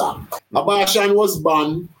 8th song. Abortion was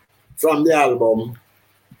banned from the album,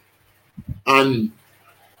 and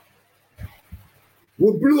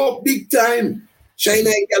we blew up big time. Shine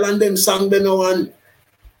Eye Girl and them sang the now and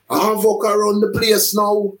havoc around the place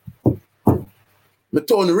now. Me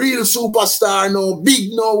turn real superstar now,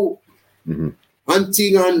 big now. And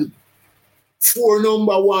thing and 4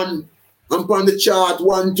 number 1. I'm on the chart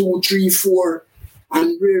 1, 2, 3, 4.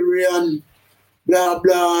 And Ray and blah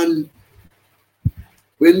blah. And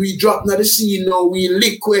when we drop na the scene now, we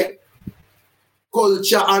liquid.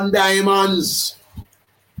 Culture and Diamonds.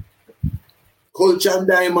 Culture and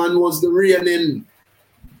Diamond was the reigning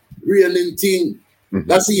thing.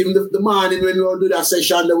 That's even the morning when we all do that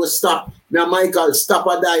session, they will stop. Me and Michael stop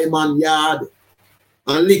a Diamond yard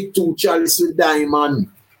and lick 2 chalice with Diamond.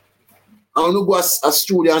 And we go a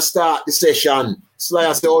studio and start the session. So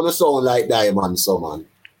I say, oh, no sound like Diamond, so man.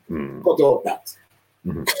 Cut out that.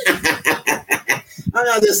 And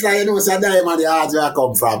I just like, you know, it's a Diamond, the heart where I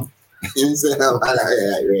come from.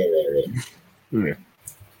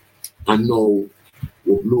 And now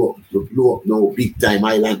we blow up now big time.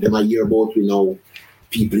 Island them a year about we now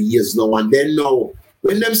people years now, and then now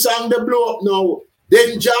when them song they blow up now,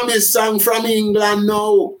 then Jammy's song from England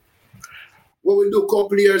now. What we do a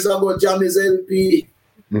couple years ago, Jammy's LP.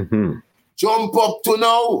 Jump up to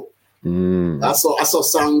now. That's a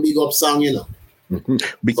song, big up song, you know.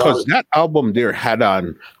 Because that album there had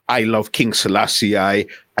on I Love King Selassie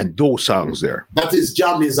and those songs there. That is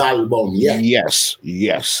Jammy's album, yeah. Yes.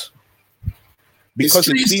 Because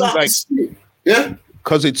it seemed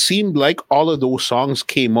because it seemed like all of those songs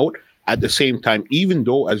came out at the same time, even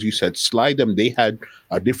though, as you said, Slide Them, they had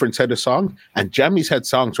a different set of songs, and Jammy's had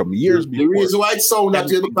songs from years before. The reason why it sound that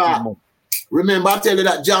you back. Remember, I tell you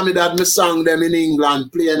that Jammy that me sang them in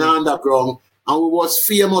England, playing underground, and we was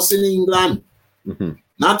famous in England.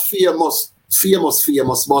 Not famous,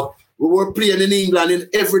 but we were playing in England in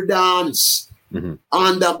every dance.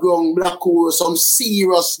 Underground, Black Hole, some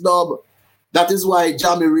serious dub. That is why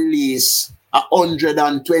Jammy released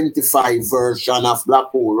 125 version of Black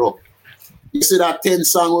Hole. You see that 10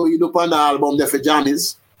 song we do on the album there for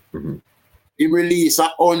Jammy's? He released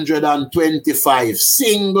 125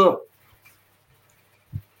 single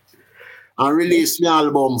and released the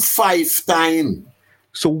album 5 times.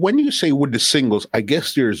 So when you say with the singles, I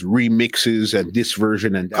guess there's remixes and this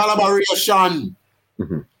version and that. Collaboration.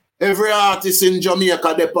 Every artist in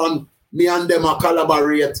Jamaica, me and them a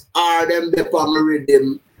collaborate. All them depend on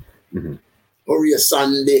rhythm. Ori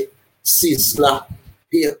Sunday, Sizzla,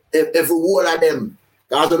 every one of them.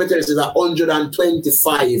 Because let me tell you, it's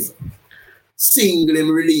 125 single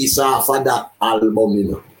him release off of that album,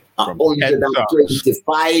 you know.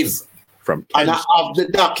 125. From 10 and I have the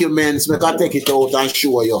documents, I can take it out and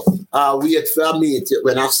show you. Wait for me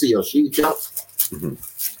when I see you. See it, yeah? Mm-hmm.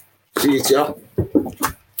 See it, yeah?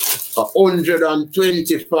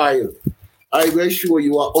 125. I will show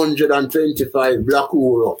you 125 Black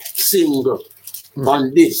Uhuru single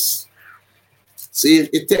on this. See,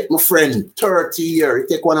 it take my friend 30 years. It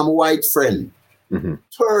take one of my white friend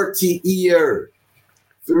 30 years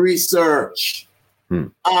to research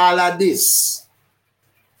all of this.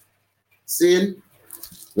 See,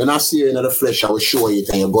 when I see you in the flesh, I will show you it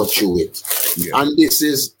and you go through it. Yeah. And this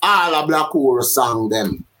is all a Black Uhuru song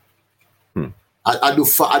them. I do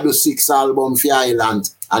 6 albums for Island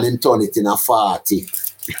and then turn it in a 40.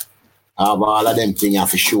 I have all of them things I have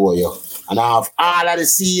to show you. And I have all of the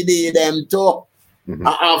CD them too.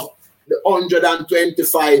 I have the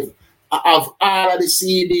 125. I have all of the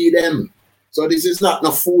CD them. So this is not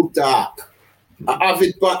no food talk. I have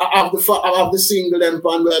the single them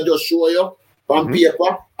pan where I just show you on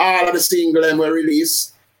paper. All of the single them were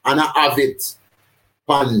released, and I have it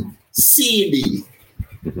on CD.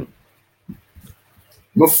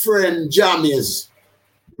 My friend Jammy's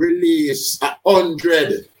released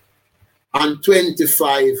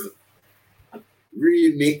 125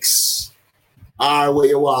 remix, or what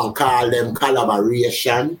you want to call them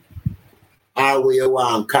collaboration, or what you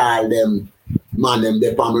want to call them man them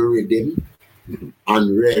they on rhythm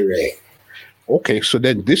and rare. Okay, so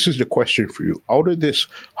then this is the question for you. Out of this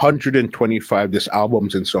 125, this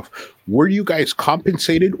albums and stuff, were you guys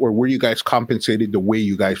compensated, or were you guys compensated the way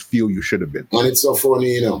you guys feel you should have been? And it's so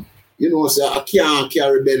funny, you know. You know, so I can't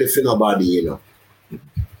carry belly for nobody, you know.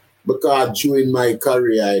 Because during my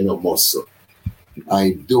career, I know muscle.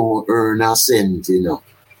 I don't earn a cent, you know.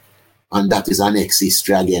 And that is an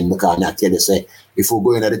ex-history again, because I tell you, say, if we're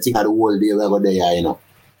going at the thing of the whole day, we're going there, you know.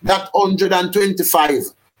 That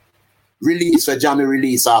 125 release for Jammy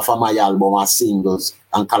release off of my album as singles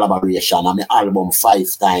and collaboration and my album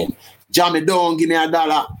 5 times. Jammy don't give me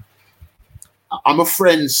 $1. I'm a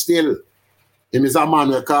friend still. Him is a man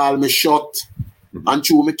who call me short and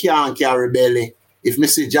true me can't carry belly. If me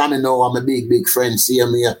see Jammy now, I'm a big friend, see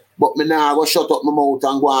me. But me nah go shut up my mouth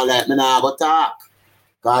and go on like me nah go talk.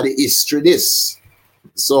 Cause the history this.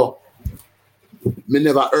 So me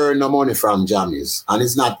never earn no money from Jammy's. And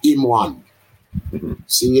it's not him one.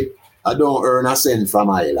 See, I don't earn a cent from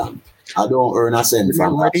Island. I don't earn a cent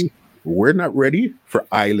from Island. We're not ready for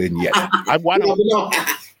Island yet. I want to.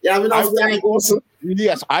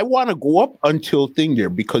 Yes, I want to go up until thing there,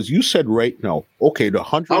 because you said right now, okay, the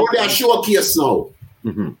 100. I want to showcase now.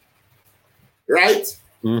 Right?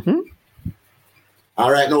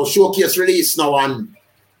 All right, now showcase release now, and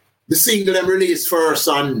the single them release first,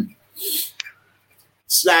 and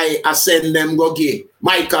Sly I send them go get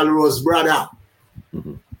Michael Rose brother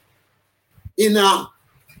in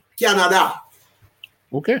Canada.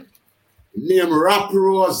 Okay. Name Rap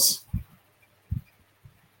Rose.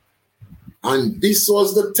 And this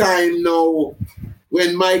was the time now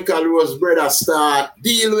when Michael Rose brother start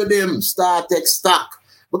deal with him, start take stock.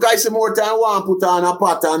 Because some more time want put on a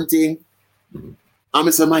pattern thing. And I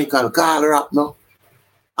say, Michael, call her up now.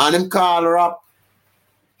 And him call her up.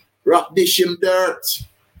 Rap dish him dirt.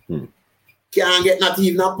 Can't get not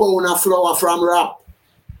even a pound of flour from Rap.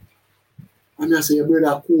 And I say,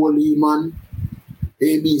 brother, Coley, man.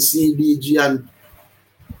 A, B, C, D, G, and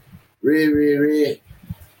Ray.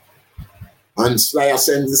 And Sly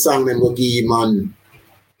sends the song, them go give him, and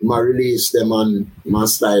he release them, and he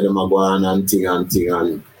slide them, go on and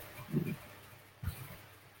thing.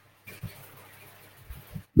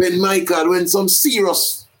 When some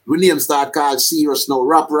serious, we name start called serious now,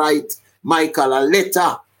 Rap right, Michael a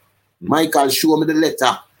letter. Michael show me the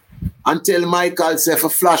letter. And tell Michael say if a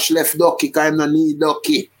flash left Ducky, because I'm not need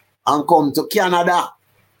Ducky, and come to Canada.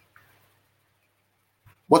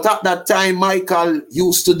 But at that time, Michael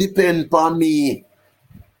used to depend on me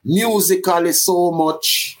musically so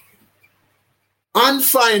much and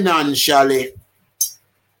financially.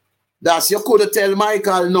 That's you could tell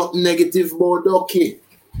Michael nothing negative about Ducky.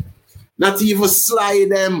 Not even slide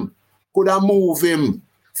them could have moved him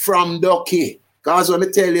from Ducky. Because when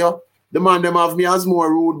I tell you, the man them have me as more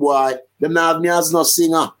rude boy, them not have me as no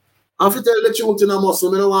singer. And if you tell the truth in a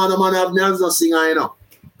muscle, I don't want the man have me as no singer, you know.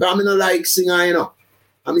 Because I don't like singer, you know.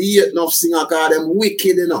 I'm hate enough singer because them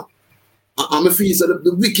wicked, you know. I'm a feel so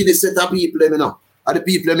the wickedest set of people, you know. Are the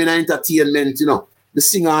people in entertainment, you know. The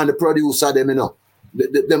singer and the producer, them, you know.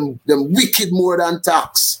 Them wicked more than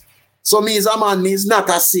tax. So me is a man, me is not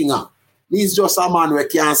a singer. Me is just a man who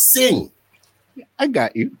can sing. I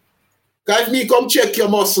got you. Because if me come check your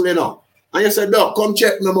muscle, you know, And you said, Doc, come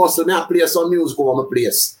check my muscle. I play some music over my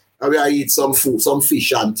place. And I eat some food, some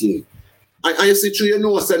fish and thing. And you see through your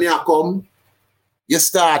nose and you come, you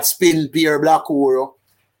start spin beer black oro.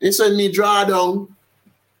 And so me draw down.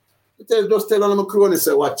 Just tell them my crony,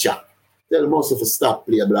 say, watch out. Tell them also to stop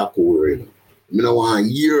play black oro, you know. I don't want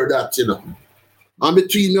to hear that, you know. And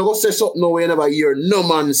between me, I go say something now, you never hear no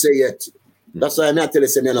man say it. That's why I tell you,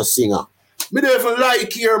 say, I'm not a singer. Me don't even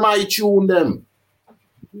like hear my tune them.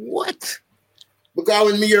 What?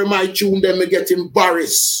 Because when me hear my tune them, I get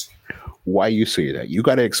embarrassed. Why you say that? You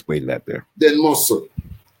got to explain that there. Then muscle.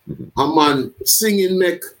 A man, singing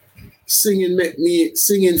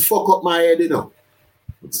fuck up my head, you know.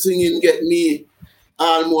 Singing get me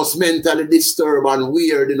almost mentally disturbed and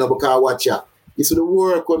weird, you know, because watch out. It's the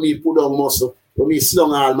work when me put on muscle, when me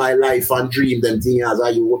slung all my life and dream them things as I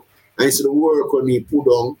you. And it's the work when me put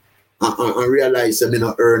on and realize I'm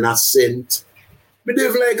not earn a cent. But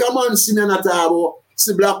if like a man singing at a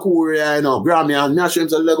see Black Warrior, you know, Grammy and me show him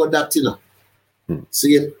to Lego that, you know.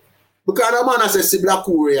 See it? Because the man says see Black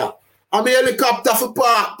Warrior. I'm a helicopter for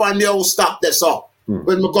park and the house stop there, so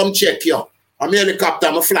when me come check you, I'm a helicopter,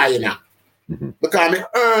 I'm flying now. Because I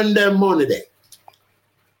earn them money there.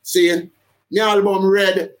 See, my album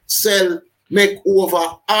Red sell, make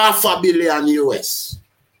over $500 million US.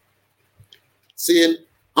 See,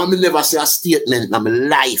 I never see a statement in my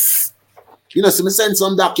life. You know, so me send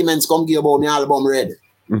some documents come give about my album Red.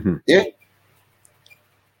 Yeah?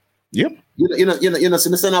 Yep. You know, so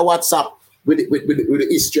me send a WhatsApp with the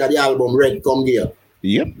history of the album Red come give.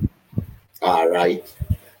 Yep. All right.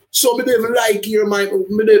 So me don't like here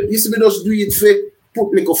you see me just do it for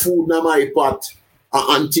put like a food in my pot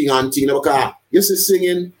and thing because you see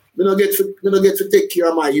singing, me don't get to take care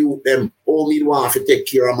of my youth them. Oh, me want to take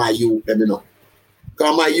care of my youth them, you know.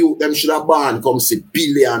 Because my youth them should have born come see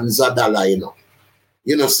billions of dollars, you know.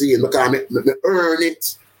 You know, seeing because me earn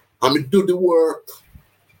it and me do the work.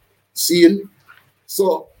 Seeing?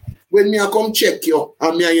 So when me I come check you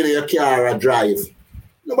and me in your car I drive.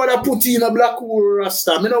 Nobody put in a Black Hole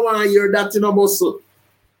Rasta. I don't want to hear that in a muscle.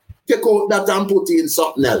 Take out that and put in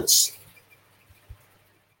something else.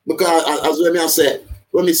 Because as when I say,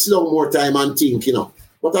 when me slow more time and think, you know.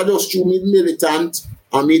 But I just choose me militant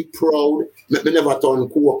and me proud. Me never turn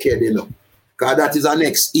cokehead, you know. Because that is the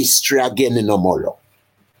next history again in the more.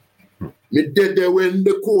 Me did there when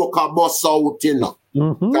the coca bus out, you know.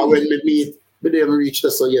 Because when me meet, me didn't reach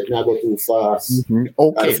the so yet me I go too fast.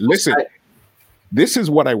 Okay, listen. This is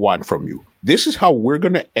what I want from you. This is how we're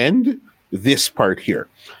going to end this part here.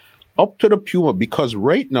 Up to the Puma, because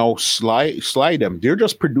right now, Sly them, they're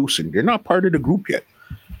just producing. They're not part of the group yet.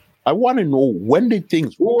 I want to know when did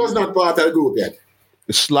things... Who was not part of the group yet?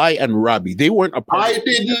 Sly and Robbie. They weren't a part I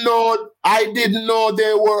didn't know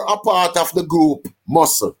they were a part of the group,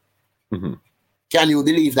 Muscle. Can you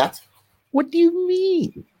believe that? What do you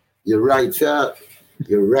mean? You're right, Jack.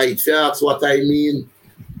 You're right, Jack. That's what I mean.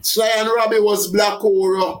 Sly and Robbie was Black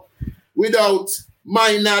Oro without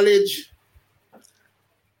my knowledge.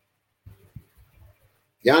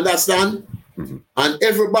 You understand? And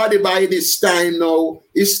everybody by this time now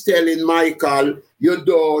is telling Michael, you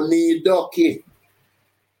don't need Ducky.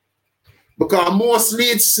 Because most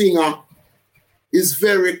lead singer is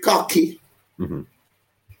very cocky.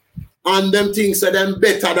 And them things that them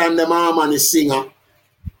better than them harmony singer.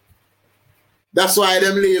 That's why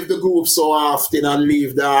them leave the group so often and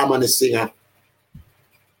leave the harmony singer.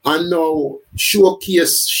 And now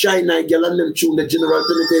Showcase, Shine Night Girl and them tune the General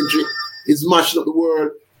Penitentiary is mashing up the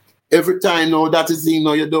world. Every time now that is you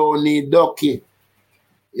know you don't need Ducky.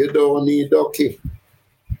 You don't need Ducky.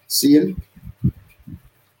 See?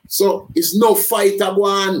 So it's no fight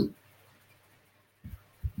one.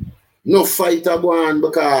 No fight one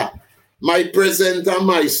because my present and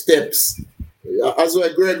my steps. As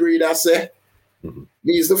what Gregory that say.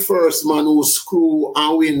 He's the first man who screw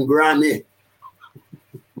and win Grammy.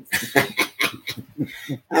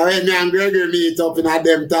 And when me and Gregory meet up in a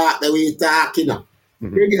them talk that we talk, you know.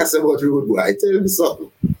 Gregory said about Rude Boy. I tell him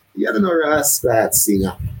something. You don't know Rasta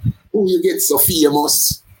singer. Who you get so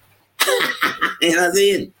famous? You know what I'm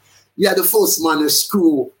saying? You're the first man to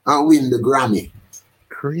screw and win the Grammy.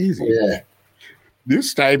 Crazy. Yeah.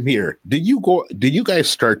 This time here, did you guys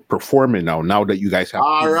start performing now that you guys have...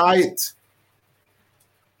 All right.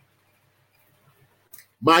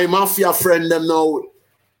 My mafia friend them now,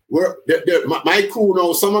 my crew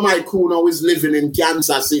now, some of my crew now is living in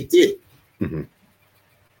Kansas City.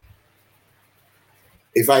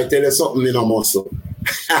 If I tell you something, you know, muscle.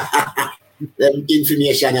 Them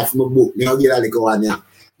information of my book, you know, get a little one, yeah.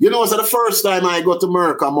 You know, so the first time I go to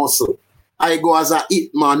America, muscle, I go as a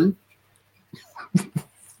hitman.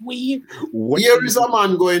 Here is a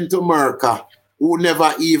man going to Merca who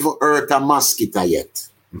never even hurt a mosquito yet.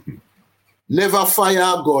 Never fire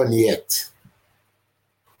a gun yet.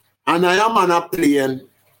 And I am on a plane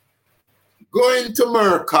going to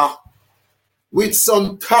Merca with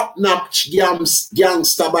some top-notch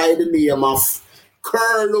gangster by the name of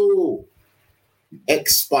Curlew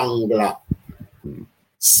Expangler.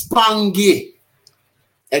 Spangy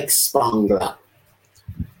Expangler.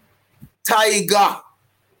 Tiger,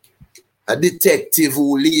 a detective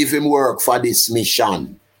who leave him work for this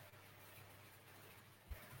mission.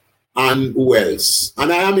 And who else?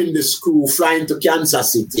 And I am in the school flying to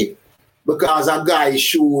Kansas City because a guy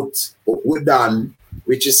shoot with Dan,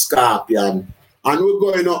 which is Scorpion. And we're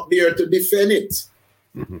going up there to defend it.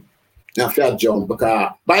 After jump,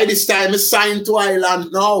 because by this time it's signed to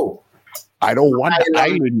Island now. I don't want the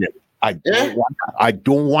island yet. I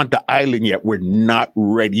don't want the island yet. We're not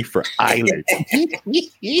ready for island.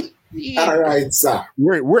 All right, sir.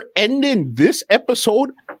 We're ending this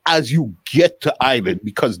episode as you get to island,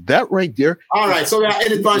 because that right there. All right, so we are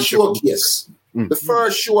headed for showcase. The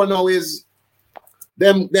first show now is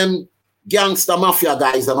them gangster mafia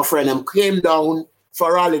guys and my friend them came down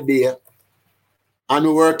for holiday and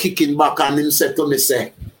we were kicking back, and him said to me,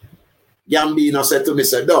 say, Gambino said to me,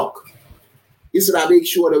 say, Doc, this is a big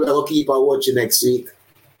show that we're going to keep on watching next week.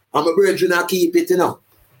 And my brethren I keep it, you know.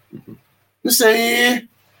 You say,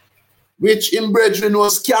 which in brethren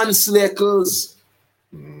was Cancel Eccles.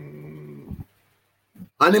 And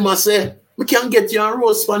he must say, we can't get you on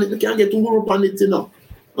roast on it, we can't get Europe on it, you know.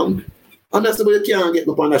 And I said, but you can't get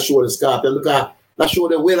me on that show, the Scorpion, because that show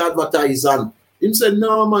they well advertised. And him said,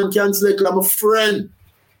 no, man, Cancel Eccles, I'm a friend.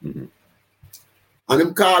 And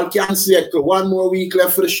him called Cancel Eccles, 1 more week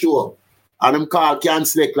left for the show. And him call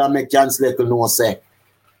Cancel Eccles and make Cancel Eccles know, say,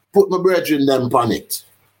 put my brethren them on it.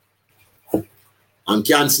 And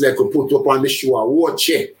Cancel Eccles put up on the show a watch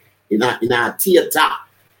it in a theater.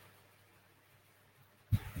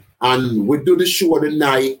 And we do the show the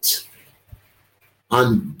night.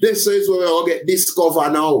 And this is where we'll get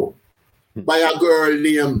discovered now by a girl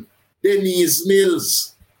named Denise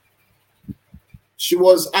Mills. She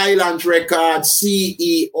was Island Records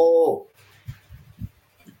CEO.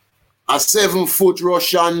 A 7-foot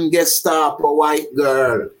Russian Gestapo white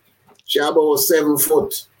girl. She about 7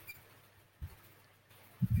 foot.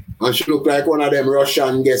 And she looked like one of them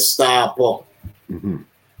Russian Gestapo. And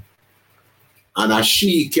a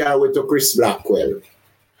she carry with to Chris Blackwell.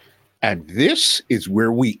 And this is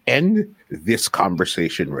where we end this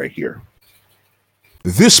conversation right here.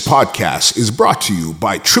 This podcast is brought to you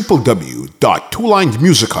by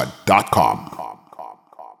www.twolinedmusichut.com.